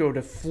Tarasenko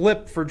to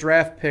flip for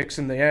draft picks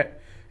in the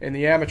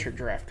amateur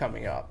draft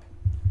coming up?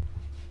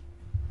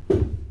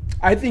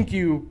 I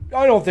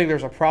don't think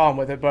there's a problem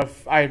with it, but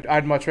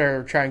I'd much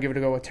rather try and give it a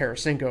go with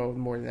Tarasenko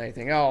more than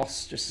anything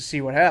else, just to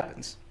see what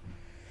happens.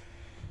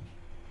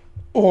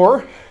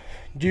 Or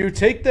do you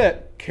take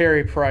that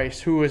Carey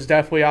Price, who is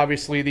definitely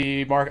obviously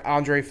the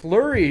Marc-Andre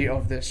Fleury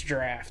of this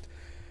draft,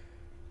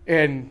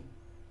 and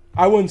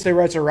I wouldn't say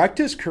resurrect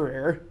his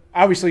career.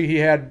 Obviously, he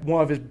had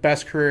one of his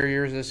best career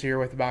years this year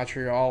with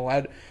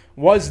Montreal.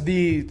 Was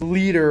the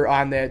leader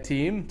on that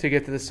team to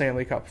get to the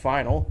Stanley Cup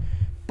final,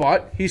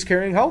 but he's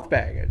carrying health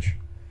baggage.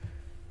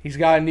 He's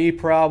got a knee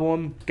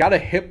problem, got a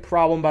hip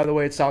problem, by the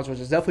way it sounds, which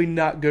is definitely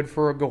not good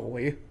for a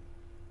goalie.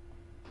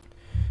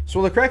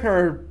 So the Kraken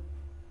are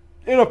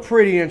in a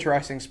pretty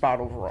interesting spot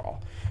overall.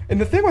 And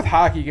the thing with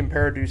hockey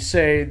compared to,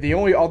 say, the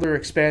only other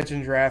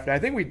expansion draft, and I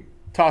think we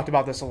talked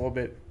about this a little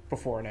bit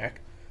before, Nick,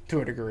 to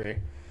a degree.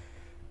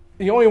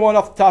 The only one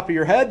off the top of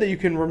your head that you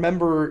can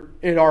remember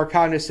in our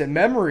cognizant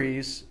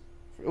memories,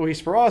 at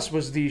least for us,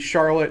 was the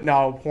Charlotte,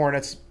 now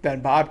Hornets,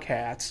 then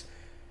Bobcats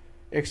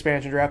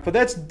expansion draft. But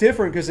that's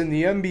different because in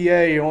the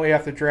NBA, you only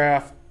have to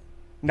draft,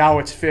 now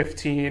it's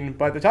 15.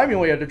 By the time you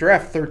only had to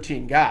draft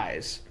 13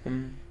 guys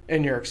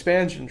in your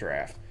expansion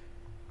draft.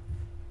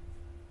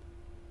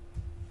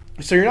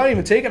 So you're not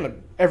even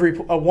taking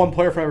a one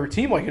player from every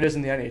team like it is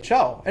in the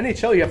NHL.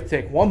 NHL, you have to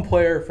take one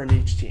player from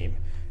each team.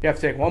 You have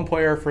to take one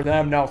player for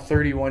them, now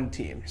 31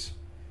 teams.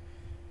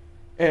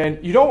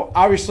 And you don't,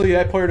 obviously,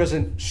 that player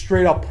doesn't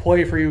straight up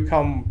play for you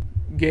come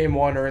game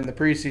one or in the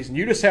preseason.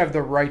 You just have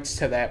the rights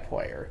to that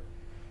player.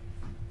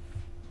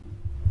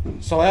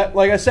 So that,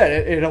 like I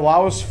said, it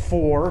allows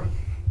for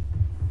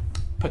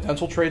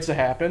potential trades to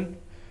happen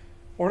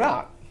or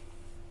not.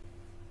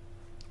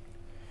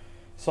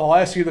 So I'll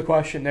ask you the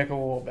question, Nick, a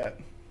little bit.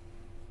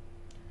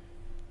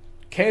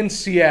 Can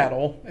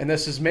Seattle, and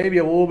this is maybe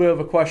a little bit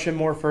of a question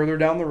more further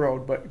down the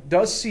road, but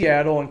does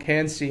Seattle and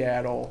can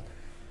Seattle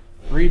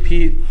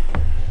repeat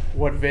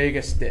what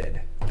Vegas did?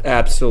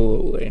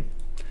 Absolutely.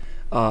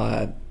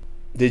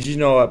 Did you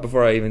know,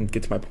 before I even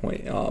get to my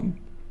point,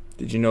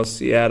 did you know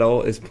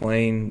Seattle is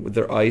playing with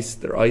their ice?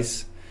 Their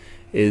ice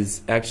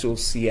is actual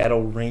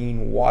Seattle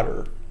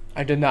rainwater.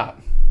 I did not.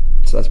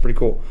 So that's pretty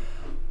cool.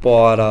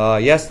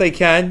 But yes, they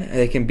can.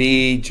 They can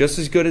be just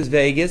as good as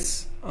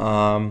Vegas.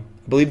 I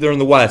believe they're in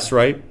the West,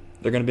 right?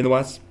 They're going to be in the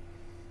West?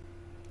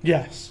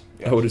 Yes.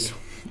 I would assume.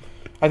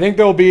 I think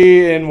they'll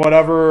be in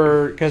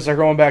whatever, because they're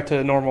going back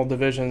to normal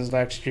divisions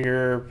next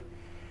year.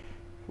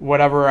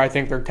 Whatever I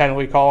think they're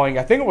technically calling.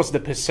 I think it was the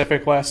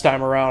Pacific last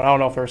time around. I don't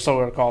know if they're still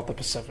going to call it the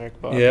Pacific.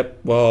 But Yep.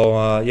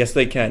 Well, yes,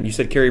 they can. You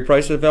said Carey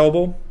Price is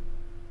available?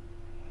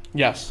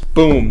 yes.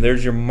 Boom.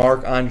 There's your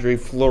Marc-Andre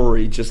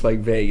Fleury, just like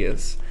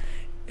Vegas.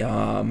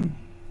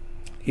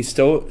 He's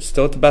still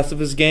at the best of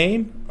his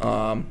game.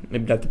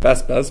 Maybe not the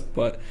best,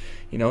 but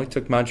he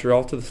took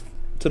Montreal to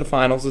the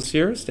finals this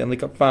year, Stanley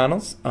Cup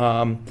Finals.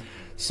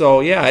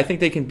 So yeah, I think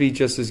they can be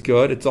just as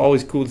good. It's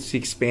always cool to see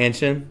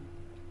expansion,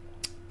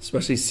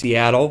 especially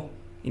Seattle.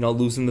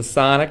 Losing the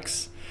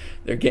Sonics,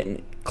 they're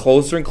getting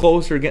closer and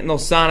closer, getting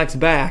those Sonics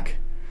back.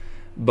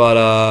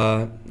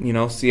 But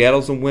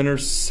Seattle's a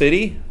winner's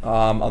city,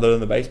 other than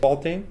the baseball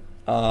team.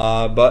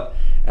 But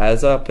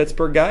as a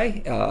Pittsburgh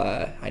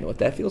guy, I know what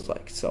that feels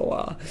like.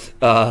 So,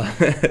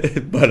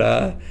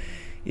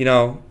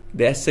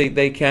 they say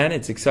they can.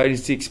 It's exciting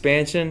to see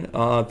expansion.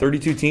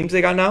 32 teams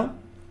they got now.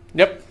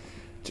 Yep.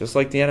 Just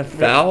like the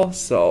NFL. Yep.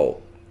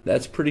 So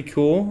that's pretty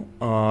cool.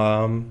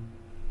 I'm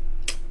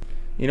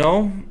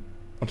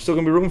still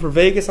gonna be rooting for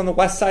Vegas on the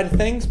west side of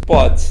things,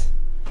 but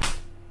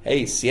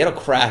hey, Seattle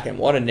Kraken,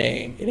 what a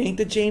name! It ain't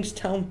the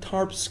Jamestown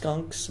Tarp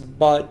Skunks,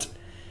 but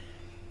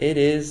it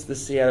is the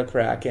Seattle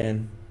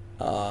Kraken.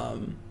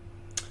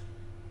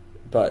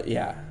 But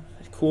yeah,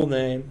 cool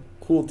name,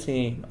 cool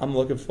team. I'm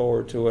looking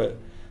forward to it.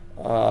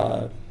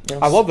 I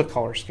love the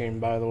color scheme,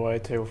 by the way,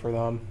 too, for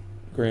them.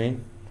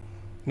 Green?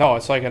 No,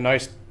 it's like a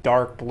nice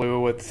dark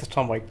blue with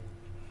some I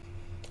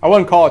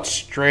wouldn't call it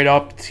straight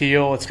up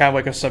teal. It's kind of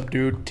like a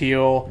subdued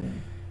teal,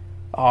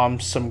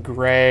 some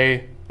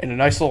gray, and a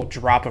nice little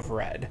drop of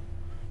red.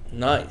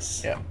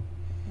 Nice. Yeah.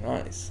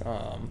 Nice.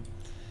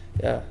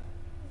 Yeah.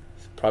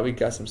 Probably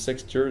got some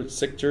sick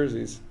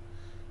jerseys.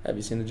 Have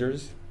you seen the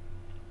jerseys?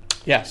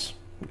 Yes.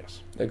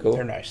 They're cool.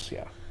 They're nice.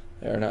 Yeah.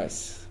 They're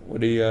nice.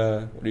 What are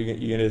you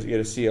gonna get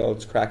a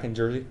Seattle's Kraken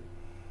jersey?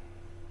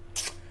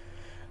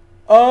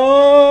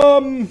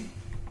 NHL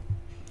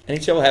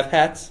have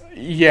hats?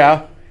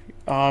 Yeah.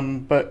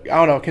 But I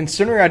don't know.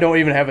 Considering I don't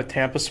even have a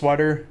Tampa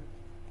sweater,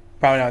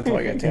 probably not until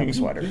I get a Tampa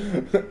sweater.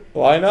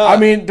 Why not? I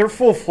mean, they're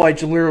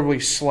full-fledged,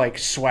 literally like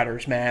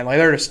sweaters, man. Like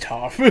they're just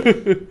tough.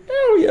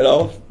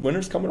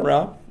 Winter's coming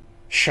around.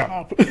 Shut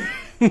up.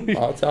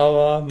 I'll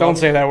tell. Don't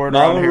say that word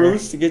Mama around here.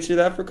 Ruth to get you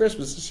that for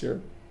Christmas this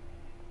year.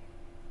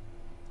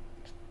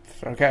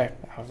 Okay,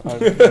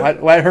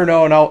 let her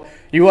know, and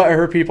you let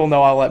her people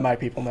know. I'll let my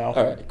people know.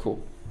 All right, cool.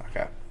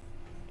 Okay.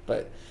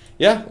 But,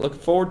 yeah, looking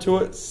forward to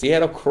it.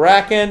 Seattle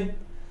Kraken,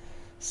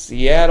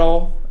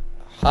 Seattle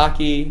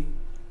hockey.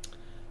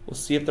 We'll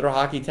see if they're a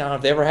hockey town.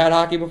 Have they ever had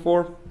hockey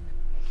before?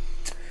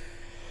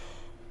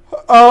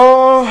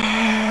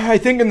 I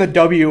think in the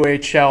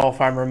WHL,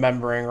 if I'm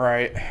remembering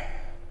right.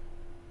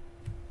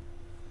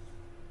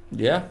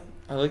 Yeah,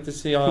 I'd like to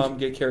see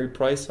get Carey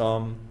Price.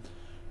 Who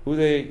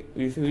do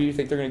you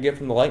think they're going to get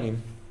from the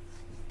Lightning?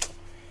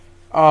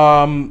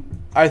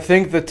 I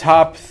think the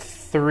top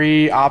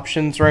 3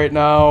 options right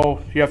now,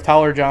 you have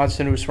Tyler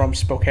Johnson, who's from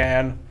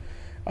Spokane.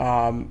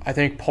 I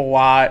think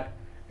Palat,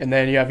 and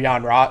then you have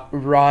Jan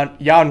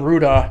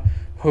Ruda,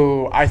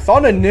 who I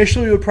thought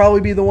initially would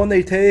probably be the one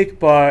they take,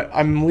 but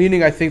I'm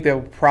leaning, I think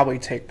they'll probably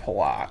take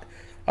Palat.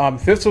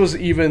 If this was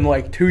even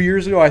like 2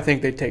 years ago, I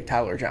think they'd take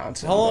Tyler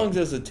Johnson. How long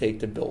does it take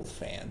to build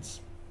fans?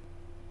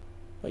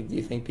 Like, do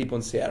you think people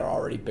in Seattle are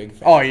already big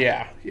fans? Oh,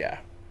 yeah.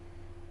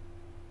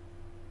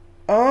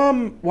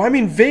 Well, I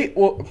mean,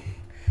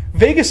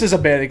 Vegas is a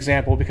bad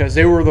example because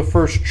they were the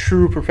first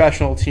true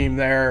professional team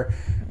there.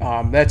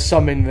 That's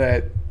something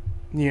that,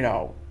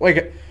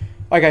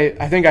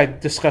 I think I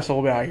discussed a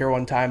little bit out here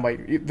one time.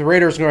 Like, the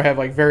Raiders are going to have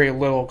like very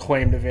little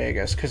claim to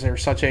Vegas because they're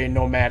such a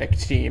nomadic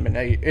team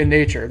in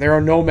nature. They're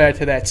a nomad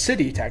to that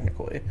city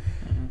technically.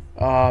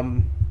 Mm-hmm.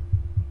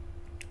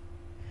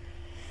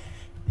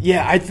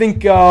 Yeah, I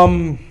think they're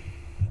going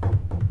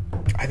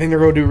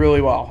to do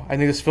really well. I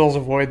think this fills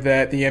a void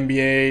that the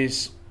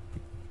NBA's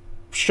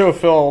should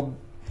have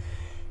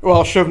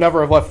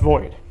never have left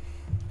void.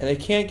 And they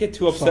can't get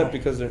too upset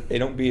because they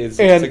don't be as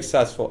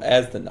successful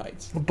as the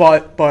Knights.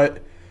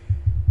 But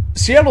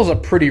Seattle's a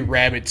pretty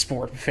rabid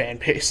sport fan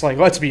base. Like,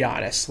 let's be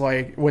honest.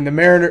 Like, when the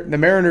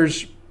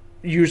Mariners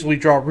usually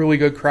draw really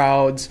good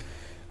crowds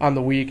on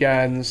the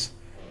weekends.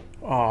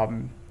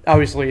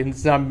 Obviously,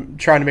 I'm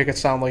trying to make it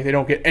sound like they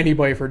don't get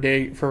anybody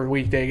for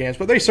weekday games,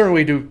 but they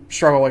certainly do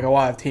struggle like a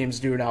lot of teams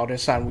do now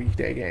just on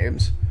weekday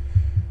games.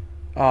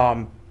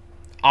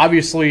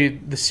 Obviously,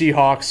 the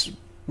Seahawks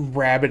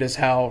rabid as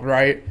hell,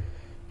 right?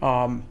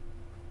 But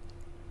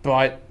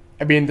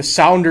I mean, the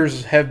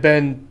Sounders have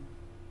been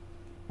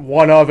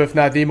one of, if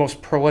not the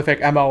most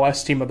prolific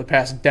MLS team of the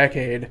past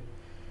decade,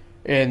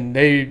 and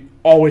they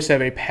always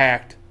have a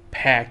packed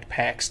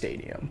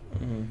stadium.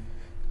 Mm-hmm.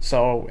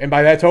 So, and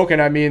by that token,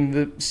 I mean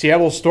the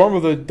Seattle Storm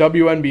of the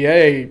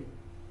WNBA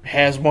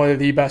has one of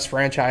the best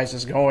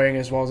franchises going,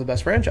 as well as the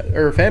best fan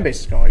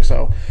bases going.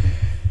 So,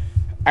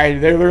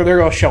 they're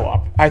going to show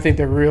up. I think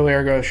they really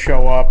are going to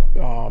show up.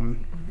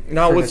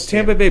 Now, with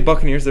Tampa Bay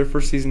Buccaneers, their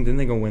first season, didn't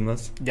they go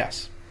winless?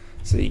 Yes.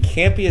 So you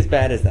can't be as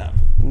bad as them.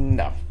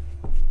 No.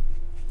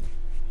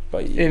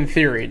 But in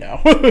theory,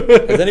 no.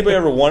 Has anybody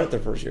ever won it their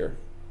first year?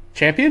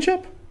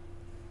 Championship?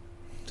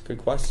 It's a good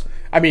question.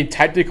 I mean,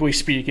 technically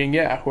speaking,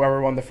 yeah.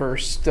 Whoever won the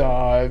first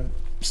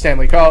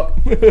Stanley Cup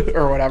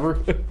or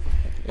whatever.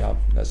 Yeah,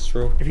 that's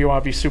true. If you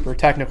want to be super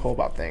technical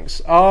about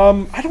things.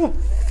 I don't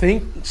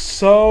think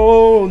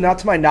so. Not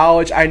to my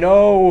knowledge. I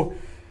know,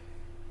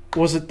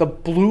 was it the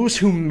Blues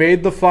who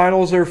made the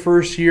finals their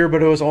first year,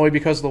 but it was only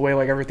because of the way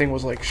like everything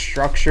was like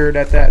structured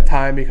at that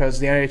time, because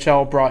the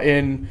NHL brought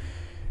in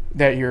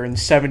that year in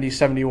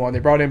 70-71. They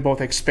brought in both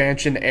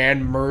expansion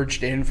and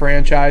merged in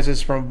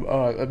franchises from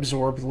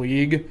absorbed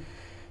league.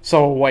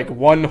 So, like,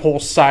 one whole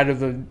side of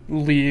the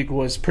league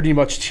was pretty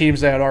much teams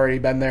that had already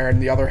been there,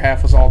 and the other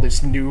half was all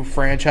these new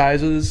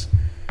franchises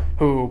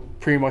who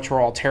pretty much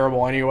were all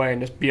terrible anyway and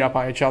just beat up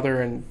on each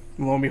other. And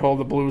lo and behold,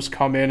 the Blues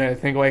come in, and I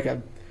think, like,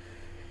 a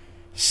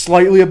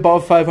slightly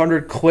above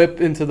 500 clip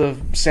into the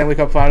Stanley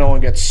Cup final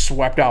and get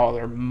swept out of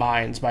their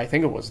minds by, I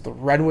think it was the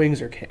Red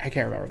Wings, or I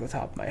can't remember off the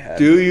top of my head.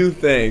 Do you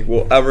think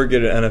we'll ever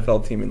get an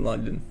NFL team in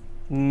London?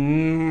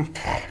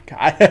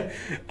 God.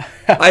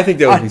 I think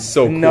that would be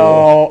so cool.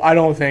 No, I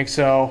don't think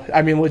so.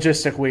 I mean,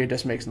 logistically, it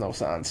just makes no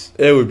sense.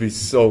 It would be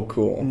so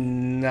cool.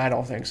 I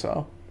don't think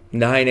so.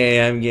 9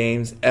 a.m.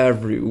 games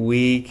every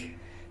week.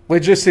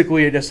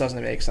 Logistically, it just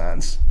doesn't make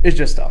sense. It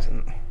just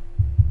doesn't.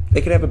 They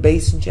could have a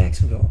base in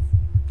Jacksonville.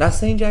 Not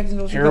saying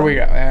Jacksonville should Here we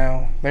go.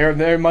 Well,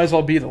 they might as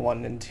well be the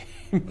London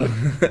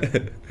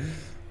team.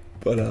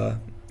 But,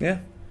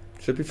 yeah,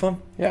 should be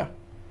fun. Yeah.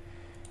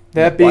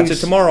 Watch it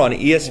tomorrow on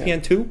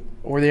ESPN2.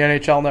 Or the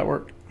NHL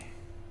Network.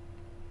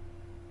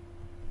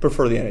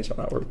 Prefer the NHL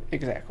Network.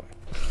 Exactly.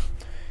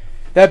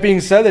 That being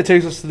said, that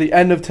takes us to the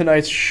end of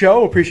tonight's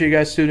show. Appreciate you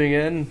guys tuning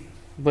in,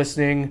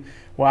 listening,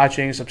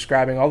 watching,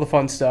 subscribing, all the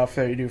fun stuff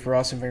that you do for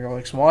us in Finger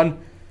Lakes 1.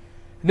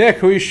 Nick,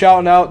 who are you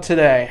shouting out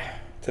today?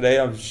 Today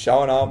I'm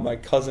shouting out my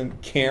cousin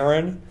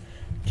Karen.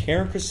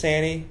 Karen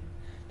Crisani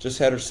just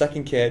had her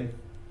second kid.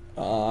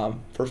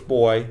 First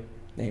boy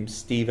named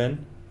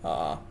Steven.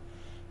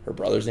 Her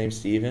brother's named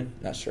Steven.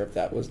 Not sure if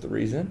that was the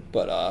reason,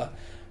 but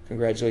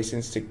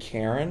congratulations to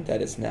Karen.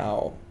 That is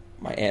now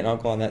my aunt and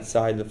uncle on that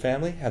side of the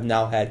family have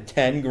now had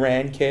 10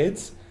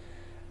 grandkids.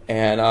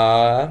 And,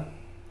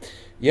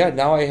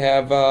 now I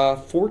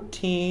have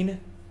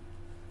 14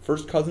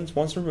 first cousins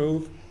once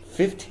removed,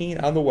 15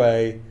 on the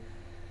way.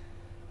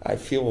 I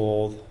feel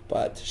old,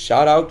 but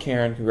shout out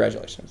Karen.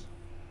 Congratulations.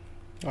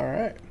 All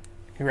right.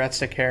 Congrats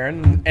to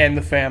Karen and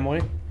the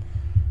family.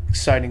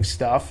 Exciting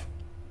stuff.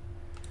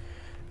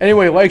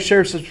 Anyway, like,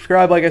 share,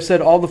 subscribe. Like I said,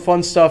 all the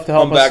fun stuff to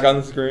help I'm back on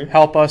the screen.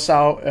 Help us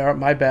out.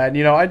 My bad.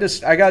 You know, I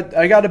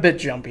got a bit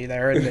jumpy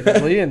there,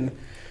 admittedly,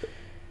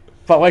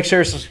 but like,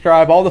 share,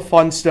 subscribe. All the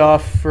fun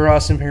stuff for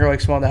us in Finger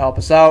Lakes One to help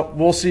us out.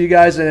 We'll see you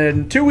guys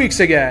in 2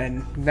 weeks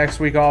again. Next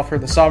week off for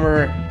the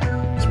summer.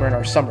 So we're in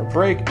our summer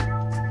break.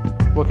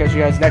 We'll catch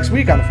you guys next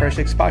week on the Fresh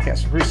Takes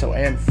Podcast with Russo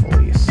and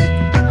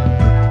Felice.